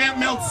 Fuel can't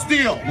melt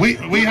steel. We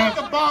have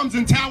the bombs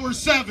in Tower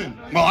 7.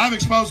 Well, I've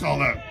exposed all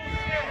that.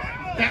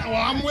 Well,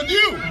 I'm with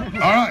you.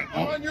 All right.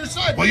 I'm on your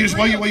side. Well,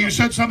 you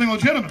said something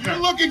legitimate. You're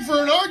looking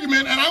for an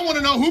argument, and I want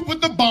to know who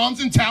put the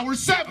bombs in Tower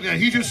 7. Yeah,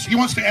 he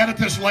wants to edit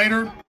this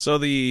later. So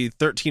the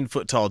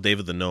 13-foot-tall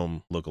David the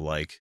Gnome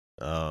lookalike,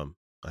 I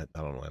don't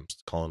know why I'm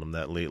calling him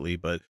that lately,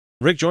 but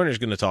Rick Joyner is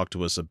going to talk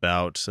to us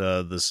about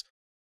the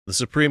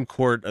Supreme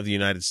Court of the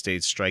United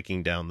States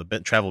striking down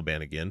the travel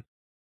ban again.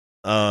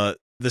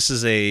 This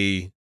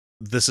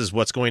is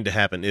what's going to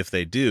happen if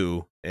they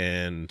do,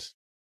 and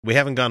we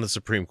haven't gone to the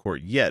Supreme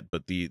Court yet,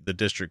 but the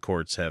district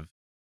courts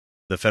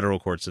the federal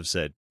courts have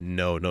said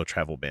no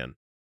travel ban.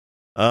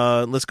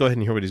 Let's go ahead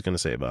and hear what he's going to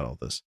say about all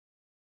this.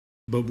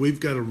 But we've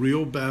got a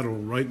real battle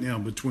right now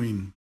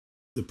between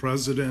the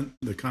president,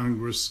 the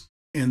Congress,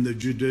 and the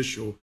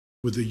judicial.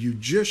 With the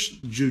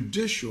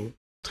judicial,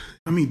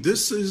 I mean,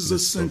 this is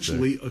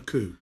essentially a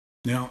coup.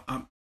 Now,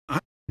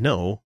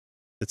 No,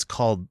 it's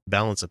called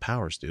balance of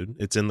powers, dude.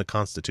 It's in the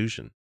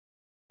Constitution.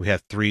 We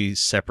have 3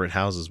 separate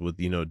houses with,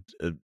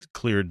 a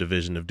clear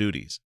division of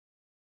duties.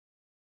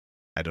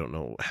 I don't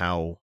know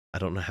how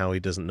he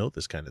doesn't know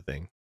this kind of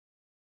thing.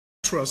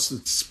 Trust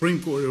that the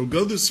Supreme Court, it'll go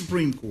to the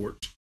Supreme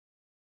Court.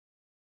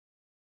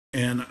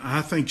 And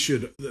I think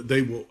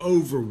they will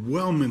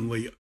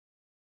overwhelmingly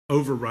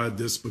override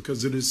this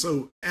because it is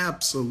so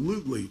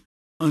absolutely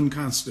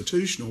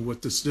unconstitutional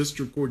what this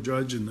district court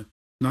judge in the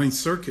Ninth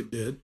Circuit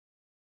did.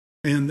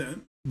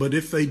 But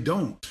if they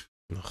don't,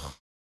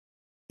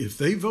 if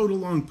they vote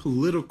along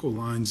political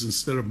lines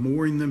instead of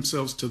mooring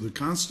themselves to the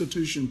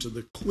Constitution, to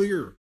the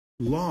clear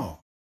law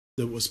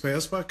that was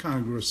passed by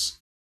Congress.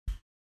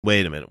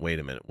 Wait a minute.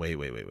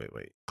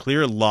 Wait.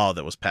 Clear law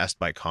that was passed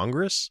by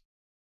Congress?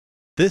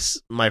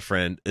 This, my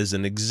friend, is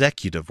an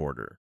executive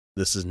order.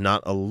 This is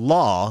not a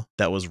law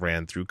that was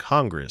ran through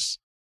Congress.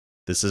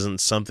 This isn't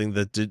something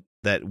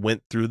that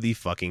went through the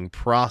fucking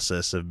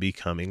process of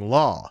becoming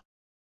law.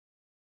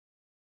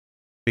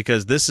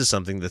 Because this is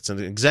something that's an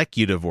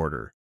executive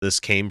order. This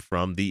came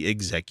from the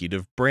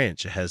executive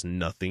branch. It has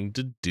nothing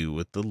to do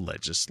with the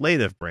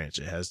legislative branch.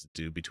 It has to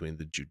do between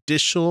the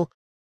judicial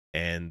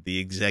and the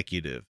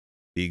executive.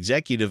 The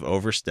executive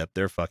overstepped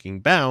their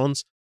fucking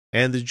bounds,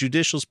 and the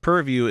judicial's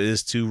purview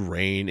is to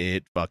rein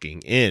it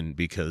fucking in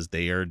because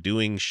they are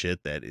doing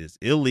shit that is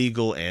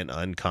illegal and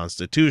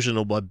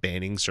unconstitutional by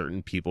banning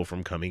certain people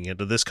from coming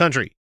into this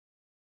country.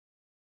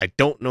 I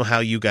don't know how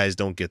you guys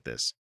don't get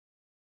this.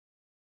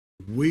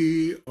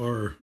 We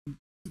are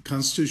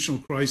constitutional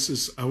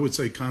crisis. I would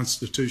say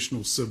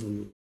constitutional civil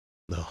war.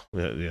 No,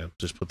 yeah,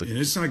 just put the. And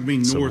it's not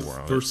going to be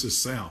North versus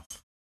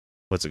South.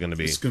 What's it going to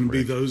be? It's going to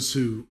be those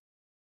who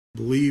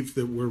believe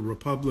that we're a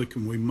republic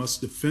and we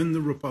must defend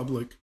the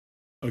republic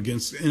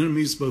against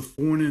enemies, both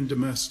foreign and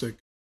domestic.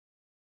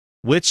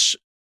 Which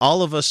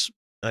all of us,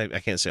 I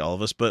can't say all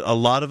of us, but a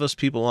lot of us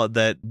people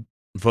that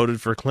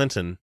voted for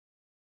Clinton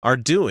are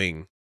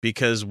doing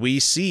because we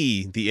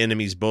see the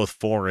enemies both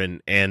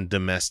foreign and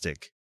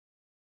domestic.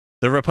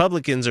 The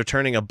Republicans are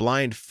turning a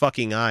blind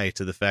fucking eye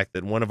to the fact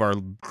that one of our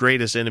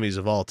greatest enemies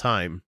of all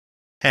time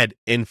had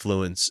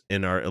influence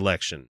in our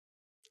election.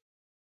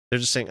 They're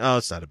just saying, oh,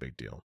 it's not a big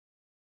deal.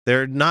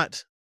 They're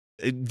not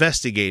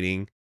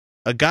investigating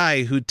a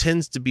guy who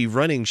tends to be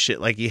running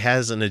shit like he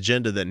has an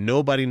agenda that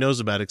nobody knows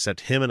about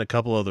except him and a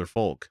couple other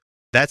folk.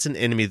 That's an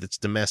enemy that's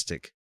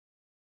domestic.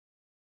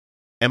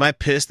 Am I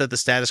pissed that the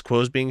status quo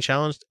is being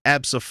challenged?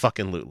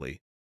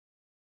 Abso-fucking-lutely.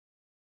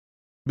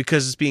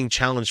 Because it's being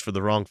challenged for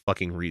the wrong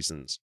fucking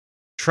reasons.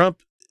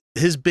 Trump,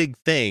 his big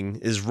thing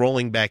is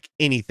rolling back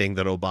anything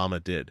that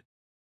Obama did.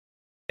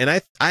 And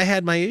I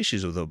had my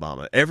issues with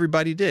Obama.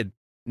 Everybody did.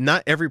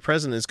 Not every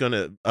president is going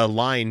to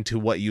align to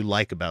what you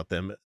like about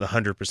them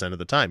 100% of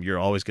the time. You're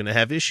always going to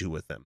have issue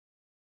with them.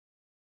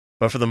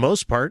 But for the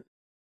most part,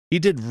 he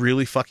did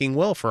really fucking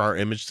well for our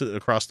image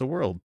across the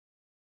world.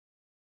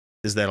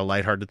 Is that a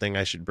lighthearted thing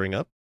I should bring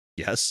up?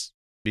 Yes,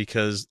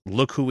 because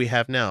look who we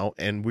have now,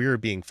 and we're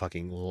being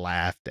fucking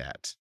laughed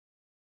at.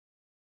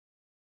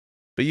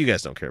 But you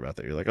guys don't care about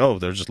that. You're like, oh,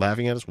 they're just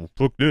laughing at us? Well,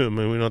 fuck them,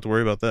 and we don't have to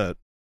worry about that.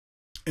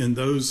 And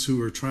those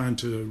who are trying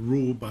to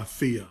rule by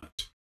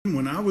fiat.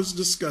 When I was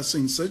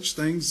discussing such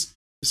things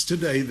as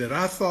today that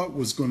I thought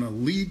was going to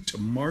lead to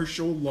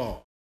martial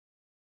law.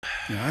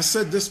 Now, I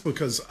said this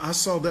because I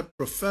saw that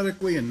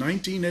prophetically in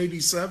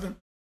 1987.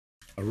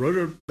 I wrote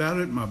about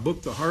it in my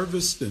book, The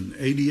Harvest, in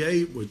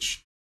 88,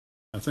 which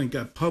I think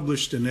got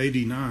published in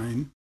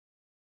 89.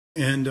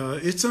 And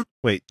it's a...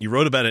 Wait, you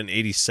wrote about it in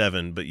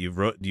 87, but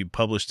you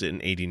published it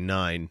in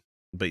 89,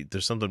 but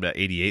there's something about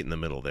 88 in the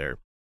middle there.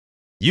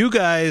 You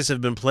guys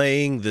have been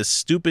playing this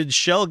stupid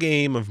shell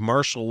game of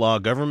martial law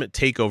government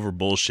takeover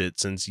bullshit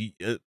since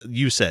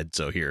you said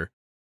so here.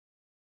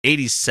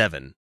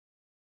 87.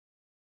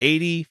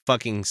 80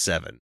 fucking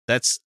 7.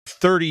 That's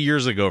 30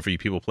 years ago for you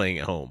people playing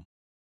at home.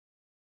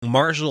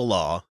 Martial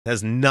law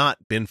has not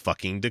been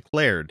fucking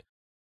declared.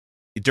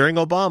 During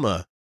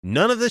Obama,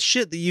 none of this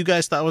shit that you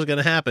guys thought was going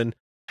to happen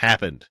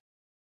happened.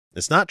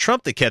 It's not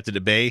Trump that kept it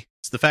at bay.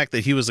 It's the fact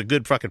that he was a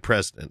good fucking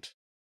president.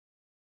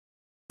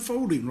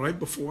 Unfolding right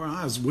before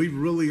our eyes. We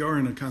really are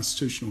in a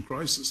constitutional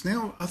crisis.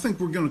 Now, I think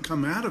we're going to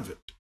come out of it.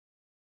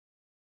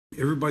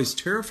 Everybody's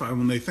terrified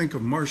when they think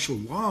of martial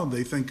law.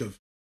 They think of,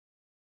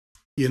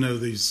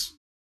 these,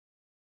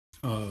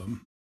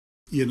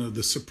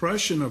 the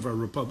suppression of our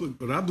republic.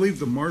 But I believe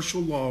the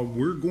martial law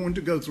we're going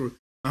to go through.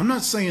 I'm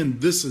not saying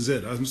this is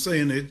it. I'm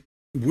saying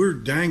we're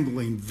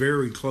dangling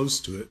very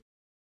close to it.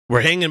 We're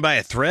hanging by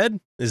a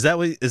thread? Is that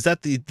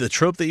the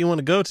trope that you want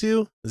to go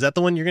to? Is that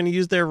the one you're going to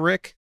use there,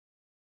 Rick?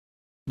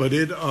 But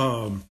it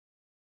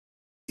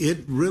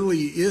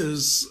really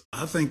is,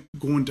 I think,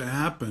 going to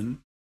happen.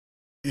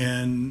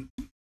 And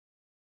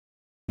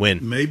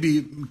When?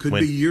 Maybe could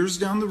When? be years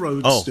down the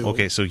road. Oh, still,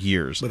 okay, so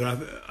years. But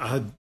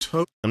I'm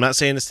not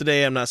saying it's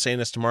today. I'm not saying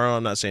it's tomorrow.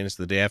 I'm not saying it's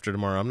the day after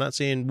tomorrow. I'm not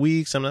saying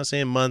weeks. I'm not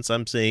saying months.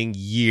 I'm saying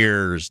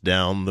years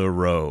down the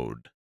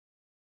road.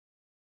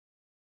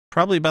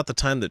 Probably about the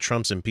time that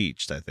Trump's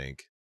impeached, I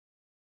think.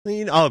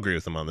 I'll agree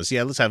with him on this.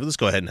 Yeah, let's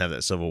go ahead and have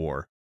that civil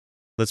war.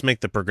 Let's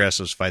make the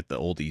progressives fight the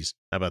oldies.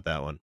 How about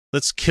that one?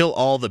 Let's kill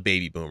all the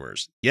baby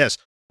boomers. Yes.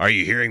 Are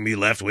you hearing me,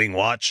 left-wing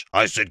watch?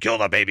 I said kill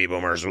the baby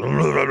boomers.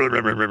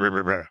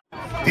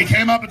 He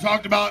came up and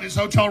talked about his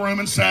hotel room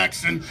and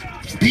sex and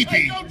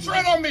pee-pee. Don't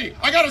tread on me.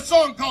 I got a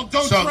song called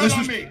Don't Tread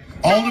on Me.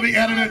 All to be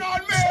edited.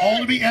 It's all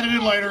to be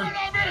edited later.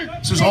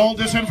 This is all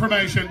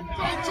disinformation.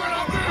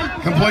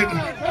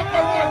 Completely.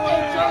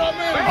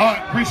 All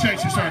right,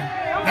 appreciate you, sir.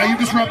 Now you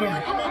disrupted him.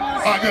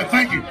 All right, good.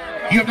 Thank you.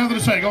 You have nothing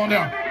to say. Going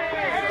down.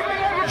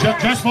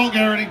 Just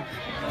vulgarity.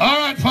 All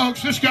right,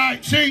 folks. This guy.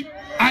 See,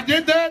 I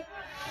did that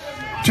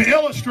to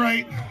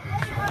illustrate.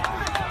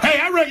 Hey,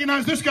 I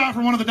recognize this guy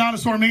from one of the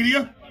dinosaur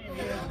media.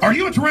 Are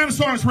you a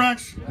Tyrannosaurus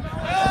Rex?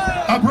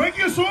 A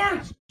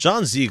Brachiosaur?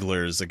 John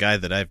Ziegler is a guy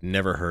that I've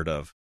never heard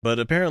of, but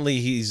apparently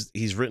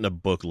he's written a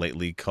book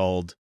lately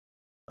called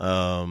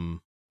the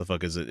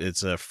fuck is it?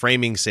 It's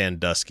Framing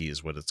Sandusky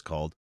is what it's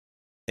called.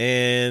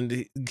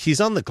 And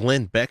he's on the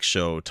Glenn Beck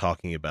show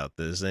talking about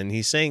this, and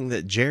he's saying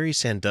that Jerry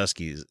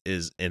Sandusky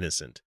is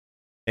innocent.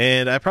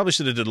 And I probably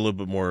should have did a little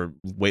bit more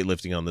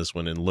weightlifting on this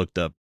one and looked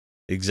up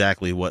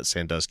exactly what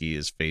Sandusky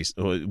is faced,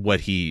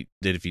 what he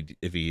did,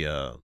 if he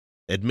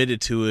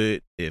admitted to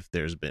it, if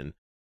there's been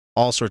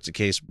all sorts of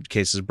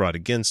cases brought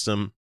against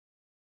him.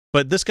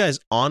 But this guy's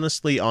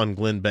honestly on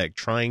Glenn Beck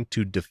trying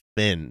to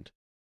defend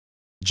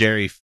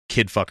Jerry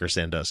Kidfucker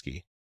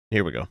Sandusky.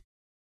 Here we go.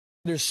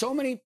 There's so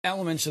many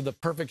elements of the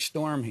perfect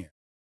storm here.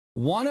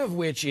 One of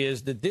which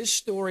is that this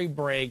story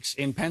breaks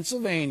in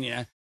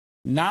Pennsylvania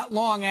not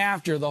long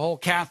after the whole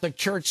Catholic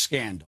Church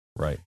scandal.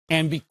 Right.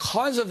 And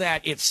because of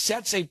that, it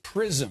sets a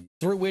prism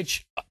through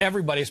which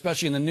everybody,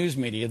 especially in the news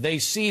media, they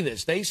see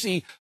this. They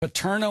see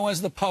Paterno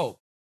as the Pope.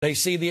 They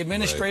see the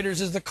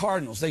administrators as the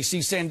cardinals. They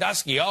see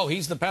Sandusky. Oh,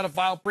 he's the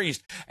pedophile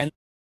priest.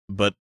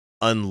 But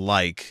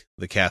unlike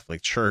the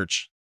Catholic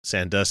Church,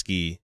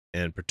 Sandusky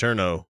and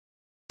Paterno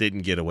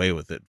didn't get away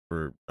with it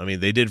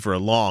they did for a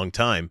long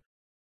time,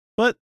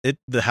 but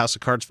the house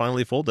of cards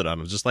finally folded on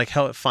them, just like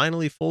how it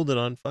finally folded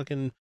on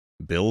fucking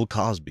Bill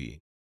Cosby.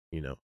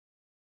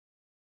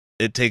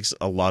 It takes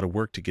a lot of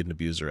work to get an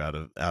abuser out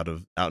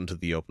into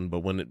the open, but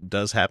when it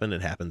does happen,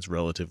 it happens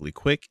relatively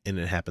quick and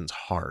it happens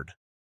hard,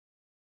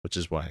 which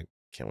is why I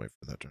can't wait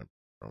for that time.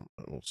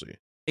 We'll see.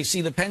 They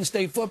see the Penn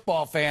State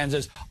football fans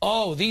as,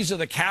 oh, these are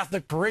the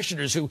Catholic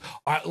parishioners who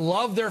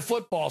love their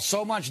football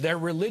so much, their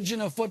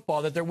religion of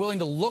football, that they're willing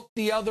to look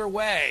the other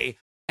way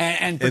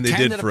and pretend they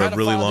did that for a a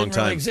really long didn't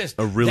time. really exist.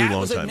 A really that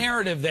long was time. a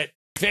narrative that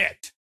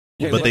fit.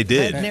 But they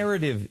did. That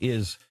narrative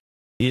is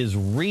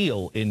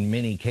real in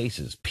many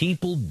cases.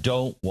 People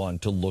don't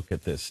want to look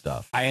at this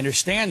stuff. I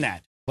understand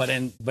that,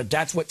 but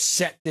that's what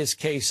set this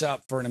case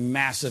up for a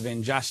massive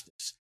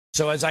injustice.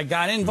 So as I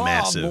got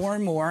involved more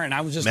and more, and I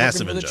was just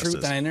looking for the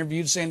truth, and I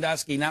interviewed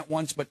Sandusky not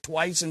once but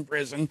twice in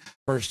prison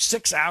for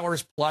 6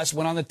 hours plus,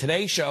 went on the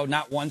Today Show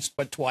not once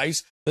but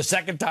twice. The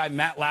second time,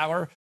 Matt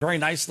Lauer very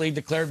nicely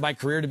declared my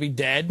career to be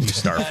dead.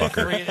 Star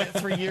fucker.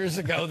 3 years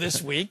ago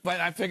this week. But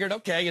I figured,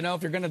 okay,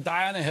 if you're going to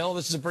die on a hill,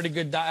 this is a pretty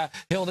good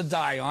hill to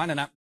die on, and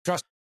I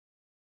trust.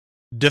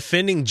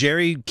 Defending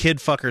Jerry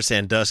Kidfucker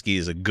Sandusky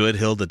is a good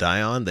hill to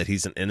die on, that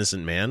he's an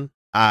innocent man?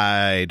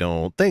 I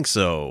don't think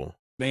so.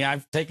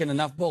 I've taken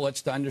enough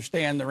bullets to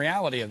understand the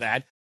reality of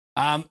that.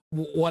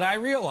 What I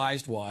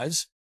realized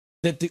was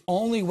that the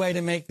only way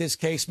to make this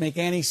case make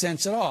any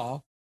sense at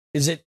all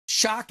is that,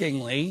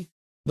 shockingly,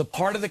 the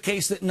part of the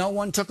case that no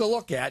one took a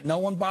look at, no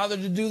one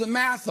bothered to do the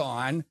math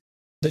on,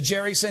 the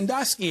Jerry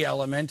Sandusky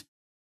element,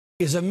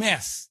 is a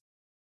myth.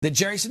 That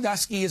Jerry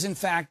Sandusky is, in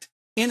fact,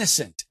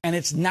 innocent, and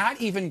it's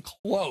not even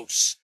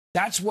close.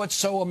 That's what's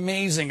so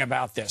amazing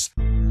about this.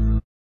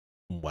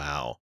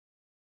 Wow.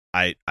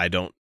 I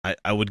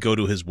would go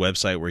to his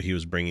website where he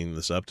was bringing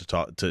this up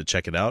to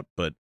check it out,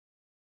 but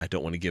I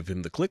don't want to give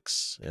him the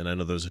clicks, and I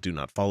know there's a do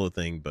not follow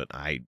thing, but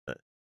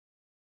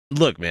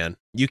look, man,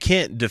 you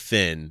can't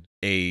defend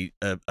a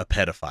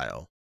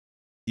pedophile.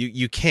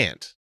 You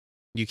can't.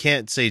 You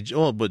can't say,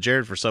 oh, but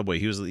Jared for Subway,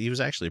 he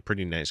was actually a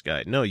pretty nice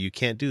guy. No, you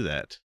can't do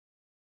that.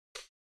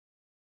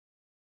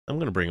 I'm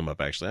going to bring him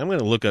up, actually. I'm going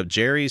to look up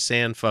Jerry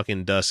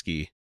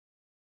Sandusky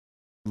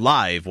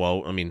live.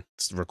 Well,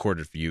 it's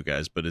recorded for you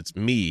guys, but it's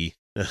me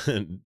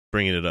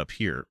bringing it up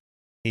here.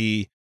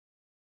 He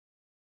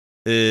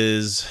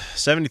is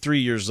 73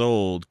 years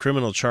old,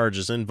 criminal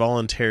charges,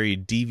 involuntary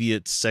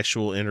deviant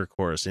sexual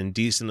intercourse,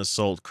 indecent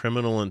assault,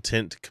 criminal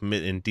intent to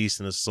commit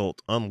indecent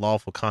assault,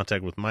 unlawful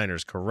contact with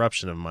minors,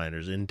 corruption of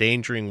minors,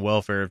 endangering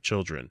welfare of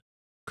children.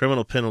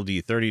 Criminal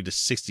penalty 30 to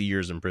 60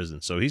 years in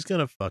prison. So he's going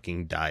to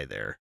fucking die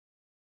there.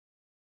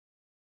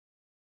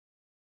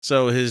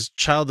 So his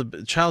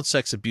child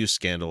sex abuse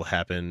scandal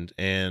happened,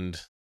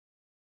 and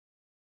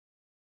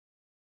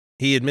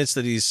he admits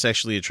that he's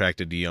sexually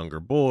attracted to younger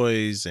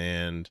boys,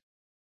 and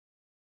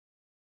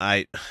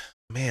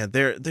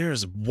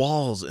there's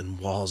walls and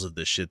walls of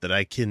this shit that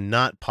I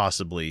cannot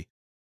possibly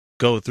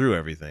go through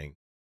everything.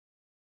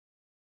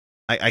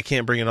 I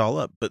can't bring it all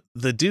up, but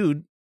the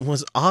dude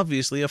was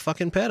obviously a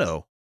fucking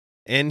pedo,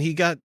 and he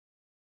got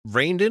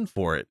reined in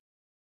for it.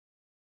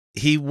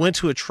 He went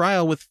to a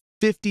trial with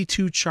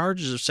 52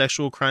 charges of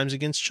sexual crimes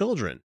against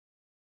children.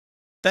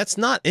 That's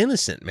not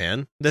innocent,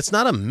 man. That's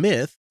not a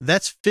myth.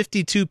 That's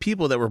 52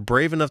 people that were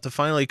brave enough to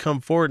finally come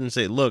forward and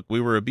say, look,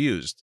 we were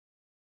abused.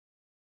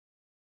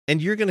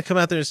 And you're going to come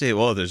out there and say,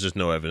 well, there's just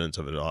no evidence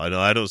of it at all.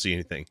 I don't see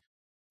anything.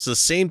 It's the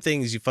same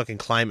thing as you fucking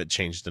climate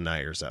change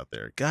deniers out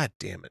there. God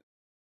damn it.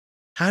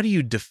 How do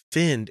you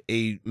defend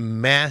a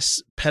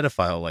mass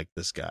pedophile like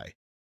this guy?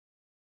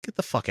 Get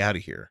the fuck out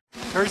of here.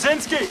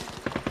 Herzinski!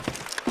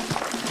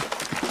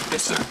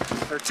 Yes,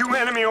 sir. There are two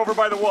enemy over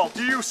by the wall.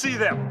 Do you see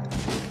them?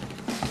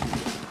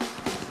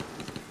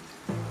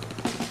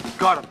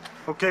 Got him.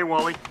 Okay,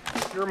 Wally.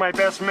 You're my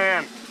best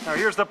man. Now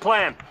here's the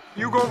plan.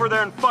 You go over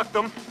there and fuck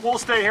them. We'll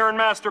stay here and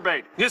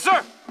masturbate. Yes,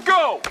 sir.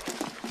 Go!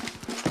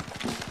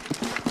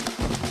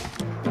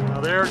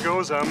 Now there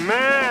goes a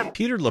man.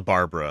 Peter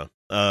LaBarbera,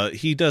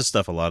 he does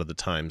stuff a lot of the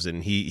times,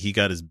 and he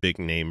got his big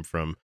name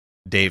from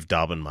Dave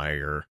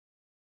Daubenmire.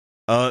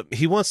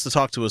 He wants to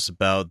talk to us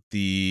about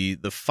the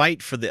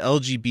fight for the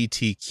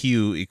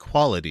LGBTQ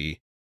equality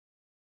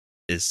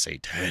is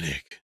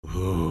satanic.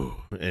 Ooh.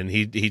 And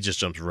he just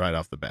jumps right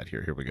off the bat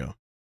here. Here we go.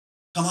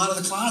 Come out of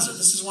the closet.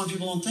 This is one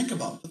people don't think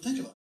about, but think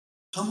about it.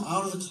 Come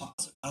out of the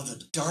closet, out of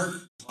the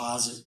dark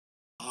closet,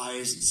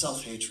 eyes and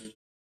self-hatred,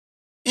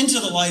 into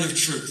the light of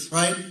truth,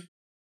 right?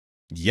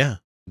 Yeah,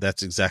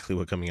 that's exactly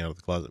what coming out of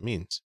the closet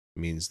means. It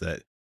means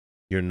that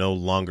you're no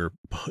longer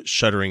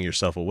shuttering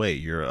yourself away.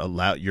 You're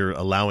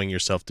allowing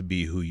yourself to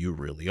be who you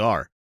really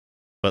are.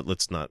 But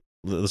let's not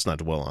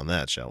dwell on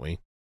that, shall we?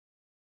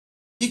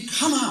 You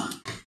come out.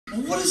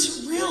 Well, what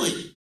is it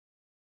really?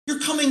 You're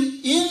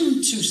coming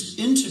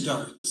into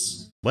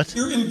darkness. What?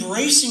 You're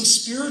embracing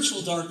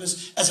spiritual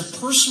darkness as a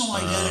personal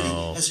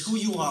identity, as who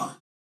you are.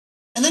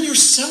 And then you're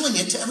selling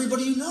it to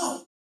everybody you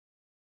know.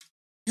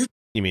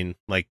 You mean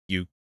like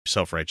you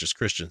self-righteous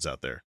Christians out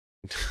there?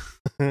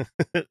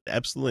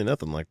 Absolutely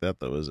nothing like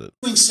that, though, is it?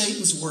 Doing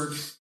Satan's work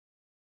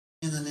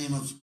in the name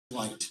of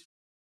light.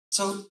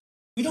 So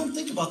we don't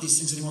think about these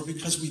things anymore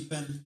because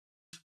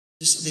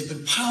they've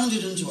been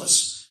pounded into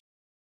us.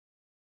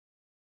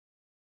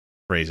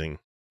 Phrasing,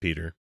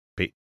 Peter.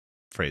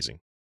 Phrasing.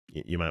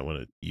 You might want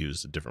to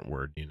use a different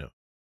word,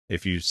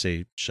 If you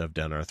say shove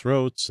down our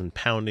throats and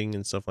pounding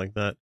and stuff like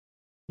that,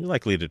 you're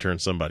likely to turn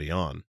somebody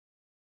on.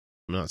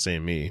 I'm not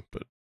saying me,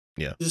 but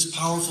yeah. This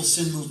powerful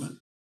sin movement.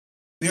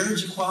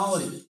 Marriage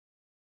equality.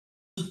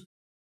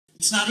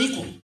 It's not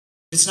equal.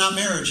 It's not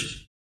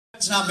marriage.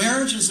 It's not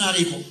marriage, it's not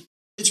equal.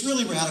 It's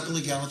really radical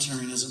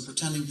egalitarianism,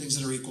 pretending things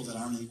that are equal that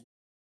aren't equal.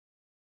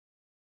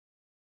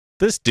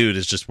 This dude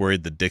is just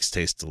worried the dicks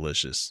taste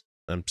delicious.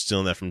 I'm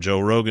stealing that from Joe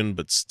Rogan,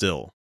 but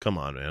still, come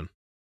on, man.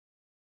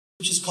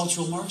 Which is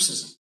cultural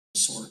Marxism,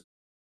 sort,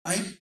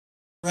 right?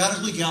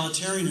 Radical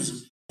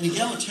egalitarianism. And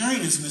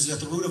egalitarianism is at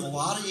the root of a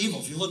lot of evil.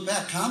 If you look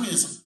back,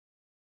 communism.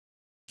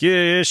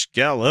 Gish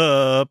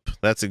gallop.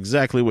 That's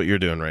exactly what you're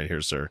doing right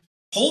here, sir.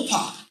 Pol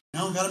Pot.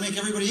 Got to make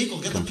everybody equal.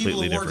 Get the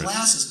people who wore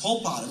glasses.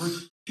 Pol Pot.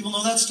 People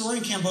know that story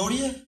in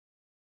Cambodia?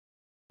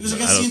 It was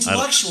against the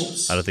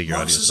intellectuals. I don't think your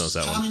audience knows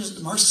that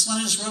one.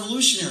 Marxist-Leninist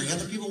revolutionary. He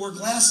had the people wear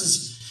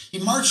glasses. He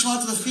marched them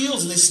out to the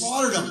fields and they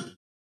slaughtered them.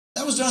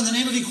 That was done in the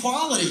name of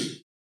equality.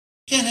 You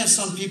can't have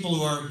some people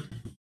who are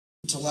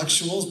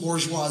intellectuals,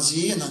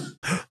 bourgeoisie, and then...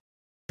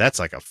 That's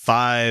like a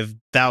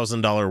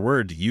 $5,000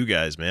 word to you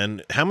guys,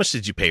 man. How much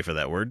did you pay for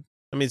that word?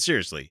 I mean,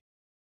 seriously.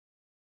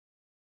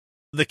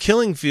 The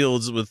killing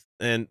fields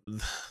that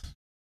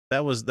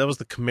was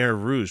the Khmer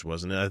Rouge,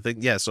 wasn't it? I think,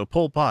 yeah. So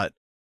Pol Pot,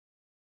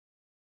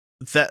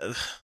 oh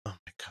my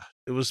God,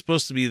 it was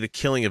supposed to be the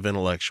killing of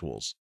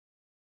intellectuals,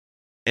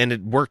 and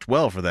it worked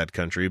well for that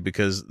country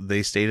because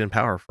they stayed in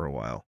power for a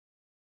while.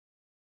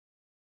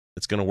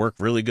 It's going to work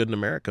really good in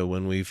America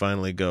when we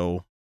finally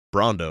go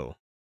Brondo.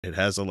 It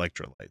has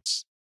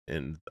electrolytes.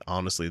 And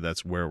honestly,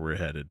 that's where we're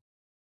headed.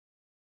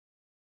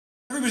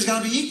 Everybody's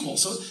got to be equal.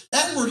 So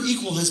that word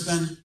equal has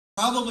been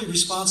probably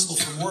responsible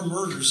for more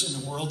murders in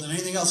the world than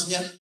anything else. And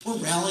yet we're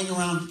rallying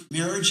around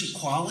marriage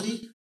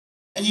equality.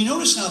 And you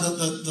notice now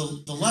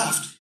that the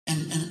left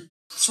and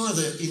sort of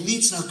the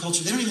elites in our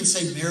culture, they don't even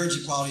say marriage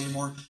equality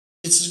anymore.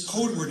 It's a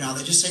code word now.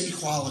 They just say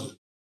equality.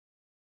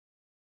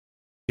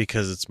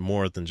 Because it's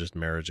more than just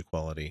marriage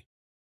equality.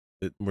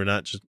 We're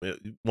not just...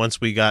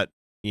 Once we got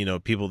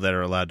people that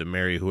are allowed to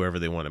marry whoever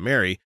they want to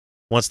marry.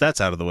 Once that's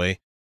out of the way,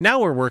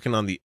 now we're working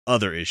on the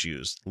other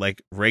issues,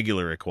 like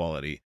regular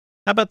equality.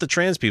 How about the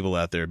trans people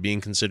out there being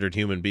considered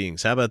human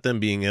beings? How about them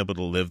being able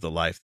to live the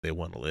life they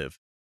want to live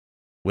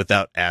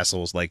without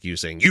assholes like you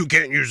saying, you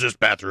can't use this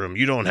bathroom.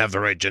 You don't have the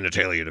right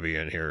genitalia to be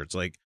in here. It's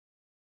like,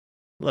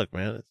 look,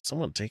 man, it's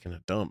someone taking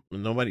a dump.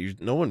 No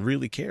one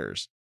really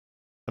cares.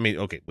 I mean,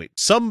 okay, wait,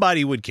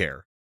 somebody would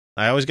care.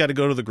 I always got to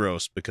go to the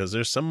gross because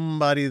there's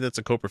somebody that's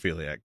a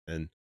coprophiliac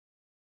and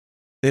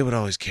they would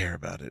always care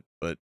about it.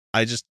 But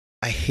I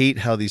hate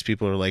how these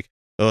people are like,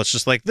 oh, it's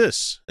just like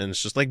this, and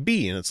it's just like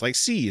B, and it's like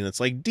C, and it's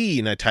like D,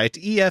 and I tie it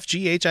to E, F,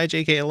 G, H, I,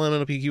 J, K, L, M,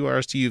 N, O, P, Q, R,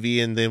 S, T, U,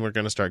 V, and then we're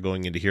going to start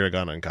going into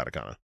hiragana and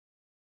katakana.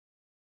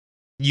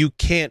 You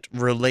can't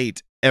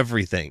relate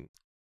everything.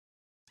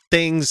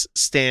 Things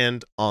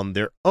stand on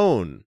their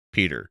own,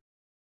 Peter.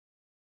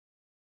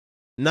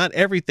 Not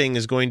everything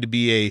is going to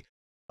be a,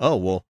 oh,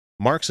 well,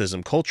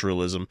 Marxism,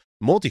 culturalism,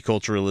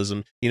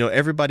 multiculturalism,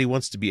 everybody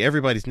wants to be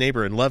everybody's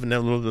neighbor and love and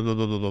blah, blah, blah,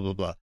 blah, blah, blah,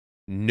 blah.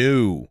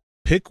 No.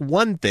 Pick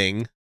one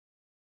thing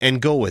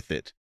and go with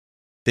it.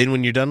 Then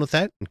when you're done with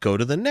that, go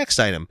to the next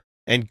item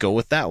and go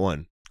with that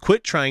one.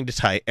 Quit trying to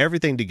tie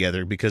everything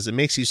together because it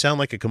makes you sound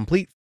like a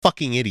complete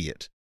fucking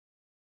idiot.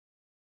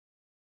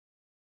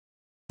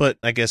 But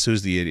I guess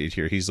who's the idiot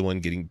here? He's the one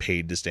getting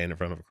paid to stand in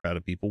front of a crowd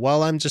of people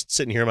while I'm just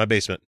sitting here in my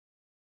basement.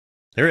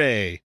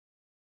 Hooray!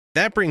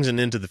 That brings an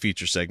end to the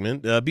feature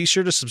segment. Be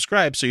sure to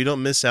subscribe so you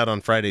don't miss out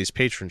on Friday's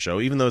patron show.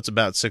 Even though it's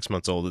about 6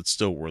 months old, it's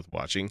still worth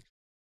watching.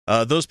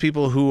 Those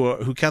people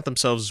who count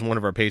themselves as one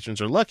of our patrons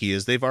are lucky,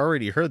 as they've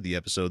already heard the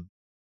episode,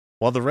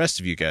 while the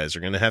rest of you guys are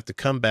going to have to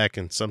come back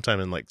in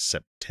sometime in like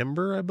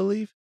September, I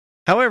believe.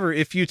 However,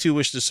 if you too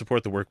wish to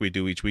support the work we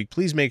do each week,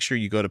 please make sure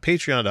you go to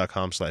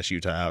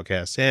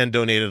patreon.com/UtahOutcasts and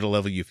donate at a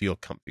level you feel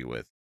comfy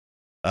with.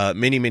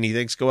 Many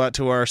thanks go out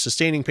to our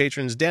sustaining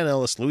patrons, Dan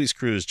Ellis, Luis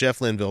Cruz,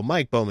 Jeff Linville,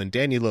 Mike Bowman,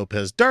 Danny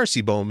Lopez,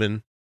 Darcy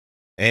Bowman,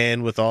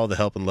 and with all the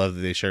help and love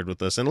that they shared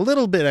with us, and a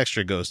little bit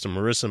extra goes to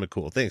Marissa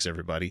McCool. Thanks,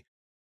 everybody.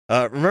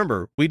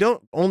 Remember, we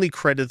don't only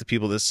credit the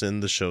people that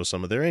send the show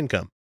some of their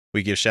income.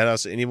 We give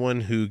shout-outs to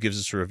anyone who gives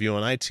us a review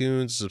on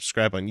iTunes,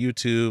 subscribe on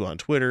YouTube, on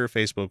Twitter,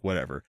 Facebook,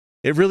 whatever.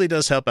 It really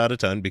does help out a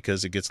ton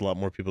because it gets a lot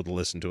more people to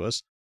listen to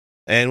us.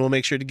 And we'll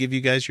make sure to give you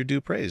guys your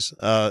due praise.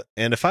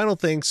 And a final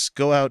thanks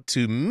go out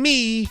to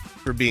me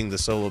for being the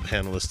solo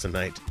panelist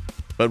tonight.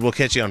 But we'll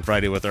catch you on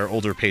Friday with our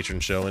older patron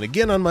show, and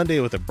again on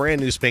Monday with a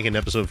brand new spanking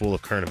episode full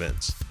of current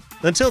events.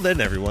 Until then,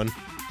 everyone,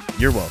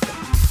 you're welcome.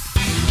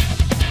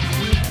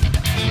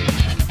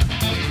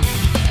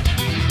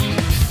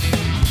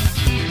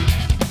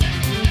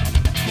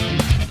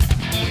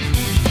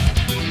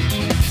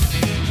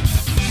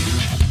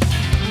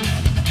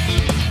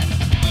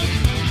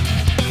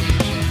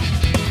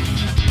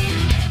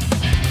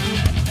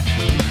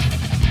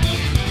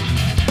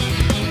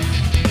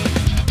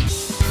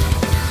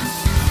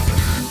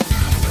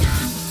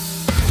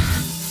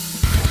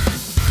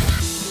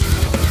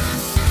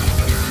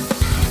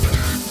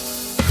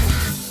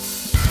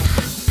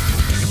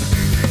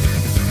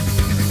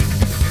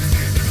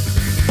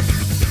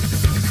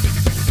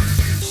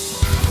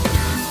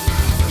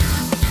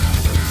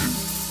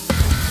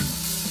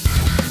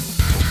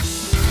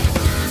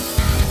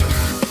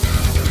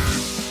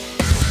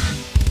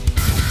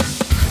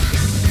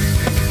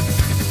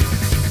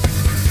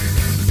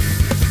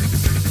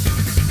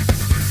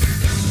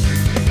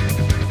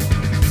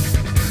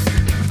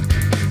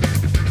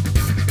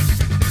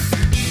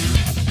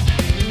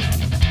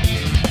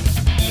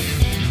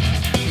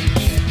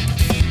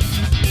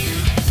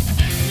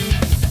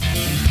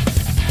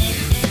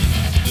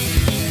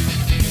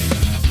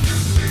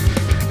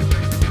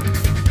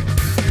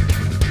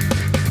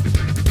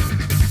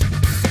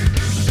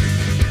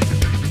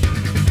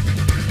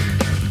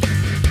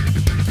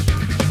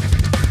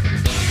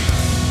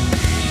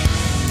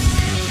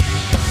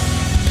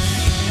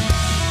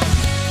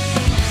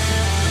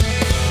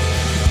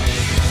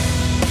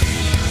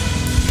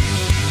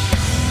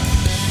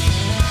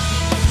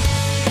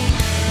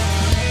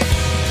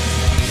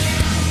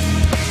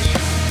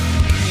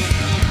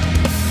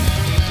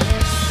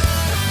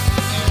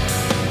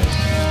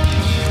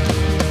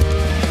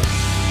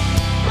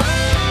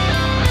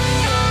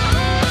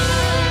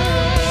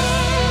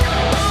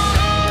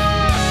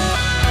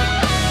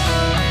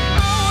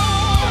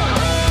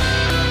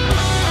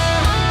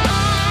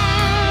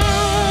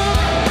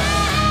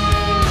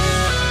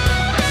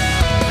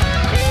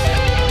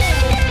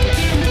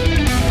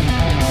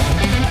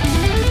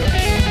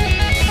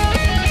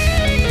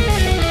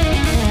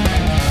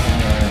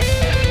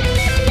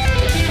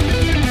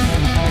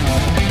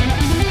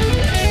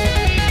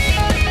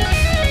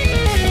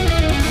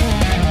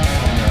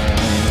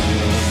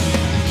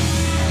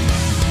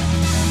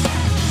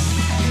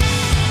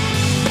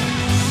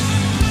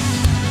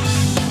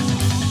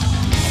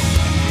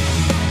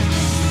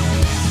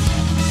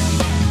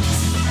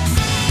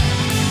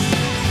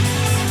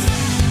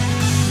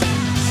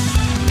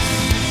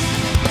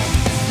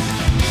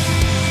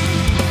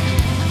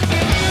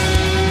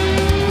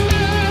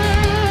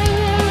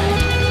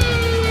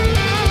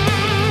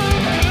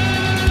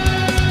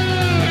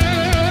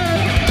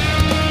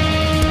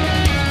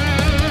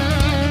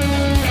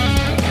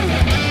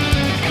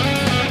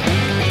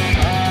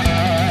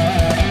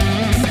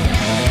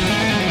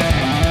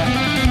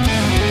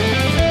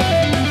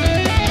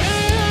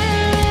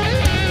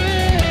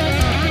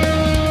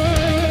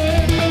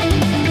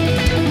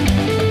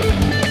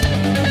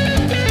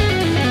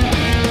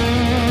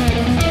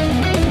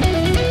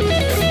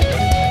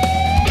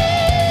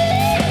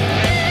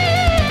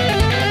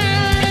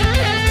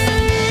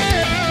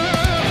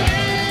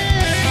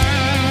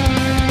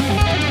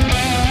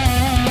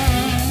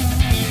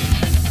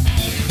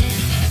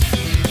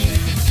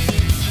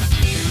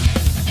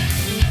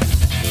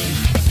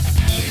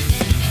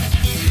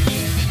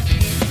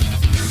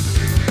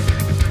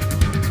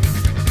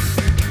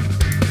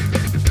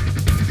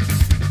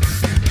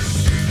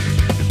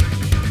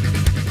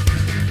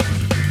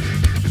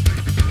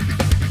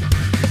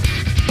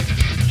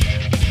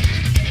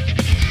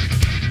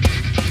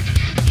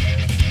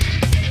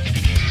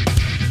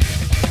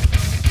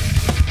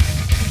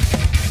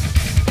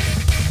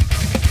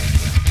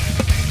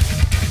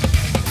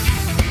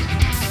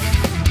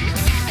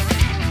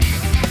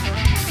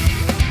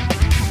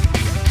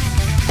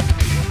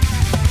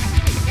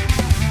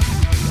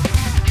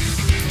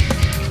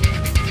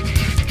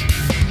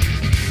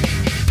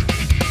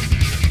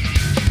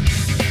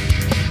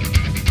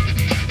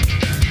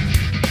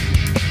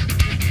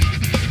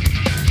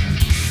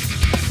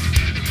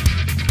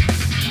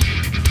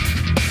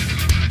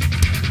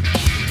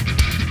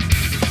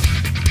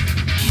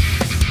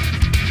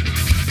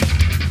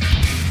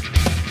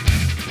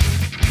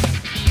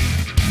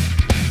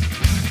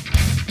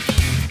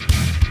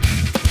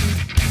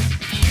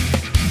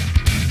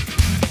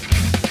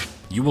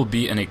 will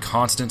be in a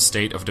constant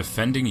state of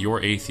defending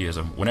your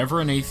atheism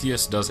whenever an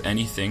atheist does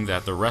anything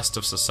that the rest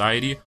of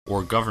society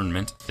or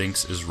government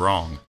thinks is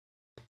wrong.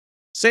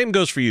 Same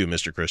goes for you,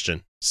 Mr.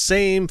 Christian.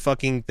 Same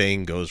fucking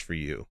thing goes for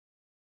you.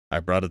 I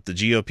brought up the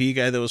GOP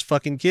guy that was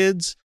fucking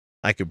kids.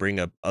 I could bring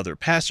up other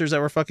pastors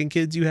that were fucking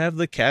kids. You have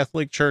the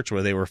Catholic Church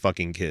where they were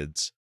fucking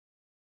kids.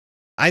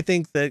 I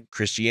think that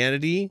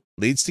Christianity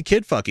leads to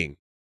kid fucking.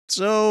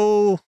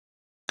 So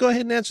go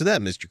ahead and answer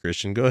that, Mr.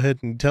 Christian. Go ahead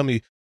and tell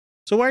me,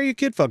 so why are you a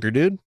kid fucker,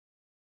 dude?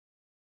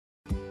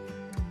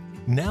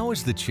 Now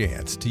is the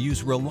chance to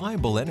use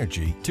reliable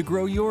energy to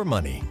grow your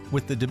money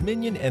with the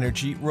Dominion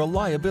Energy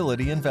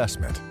Reliability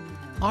Investment.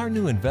 Our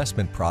new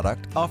investment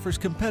product offers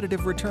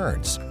competitive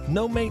returns,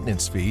 no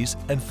maintenance fees,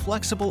 and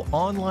flexible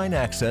online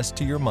access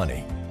to your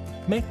money.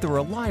 Make the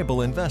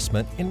reliable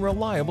investment in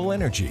reliable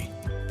energy.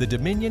 The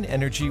Dominion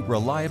Energy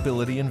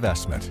Reliability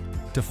Investment.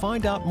 To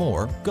find out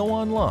more, go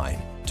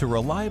online to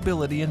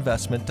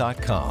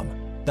reliabilityinvestment.com.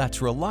 That's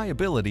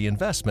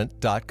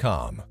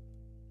reliabilityinvestment.com.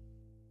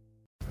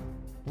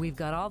 We've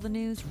got all the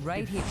news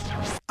right here.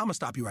 I'm gonna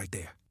stop you right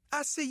there.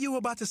 I see you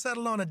about to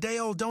settle on a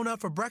day-old donut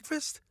for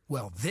breakfast.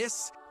 Well,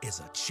 this is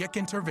a chick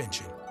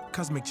intervention.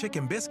 Cause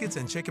McChicken biscuits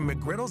and chicken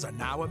McGriddles are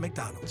now at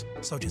McDonald's.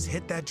 So just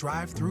hit that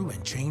drive-thru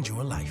and change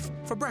your life.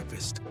 For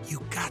breakfast,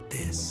 you got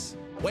this.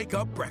 Wake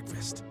up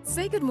breakfast.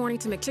 Say good morning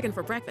to McChicken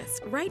for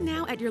breakfast. Right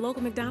now at your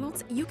local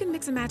McDonald's, you can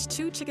mix and match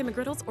 2 chicken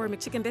McGriddles or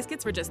McChicken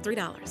biscuits for just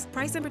 $3.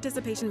 Price and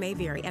participation may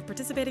vary at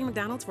participating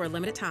McDonald's for a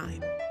limited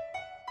time.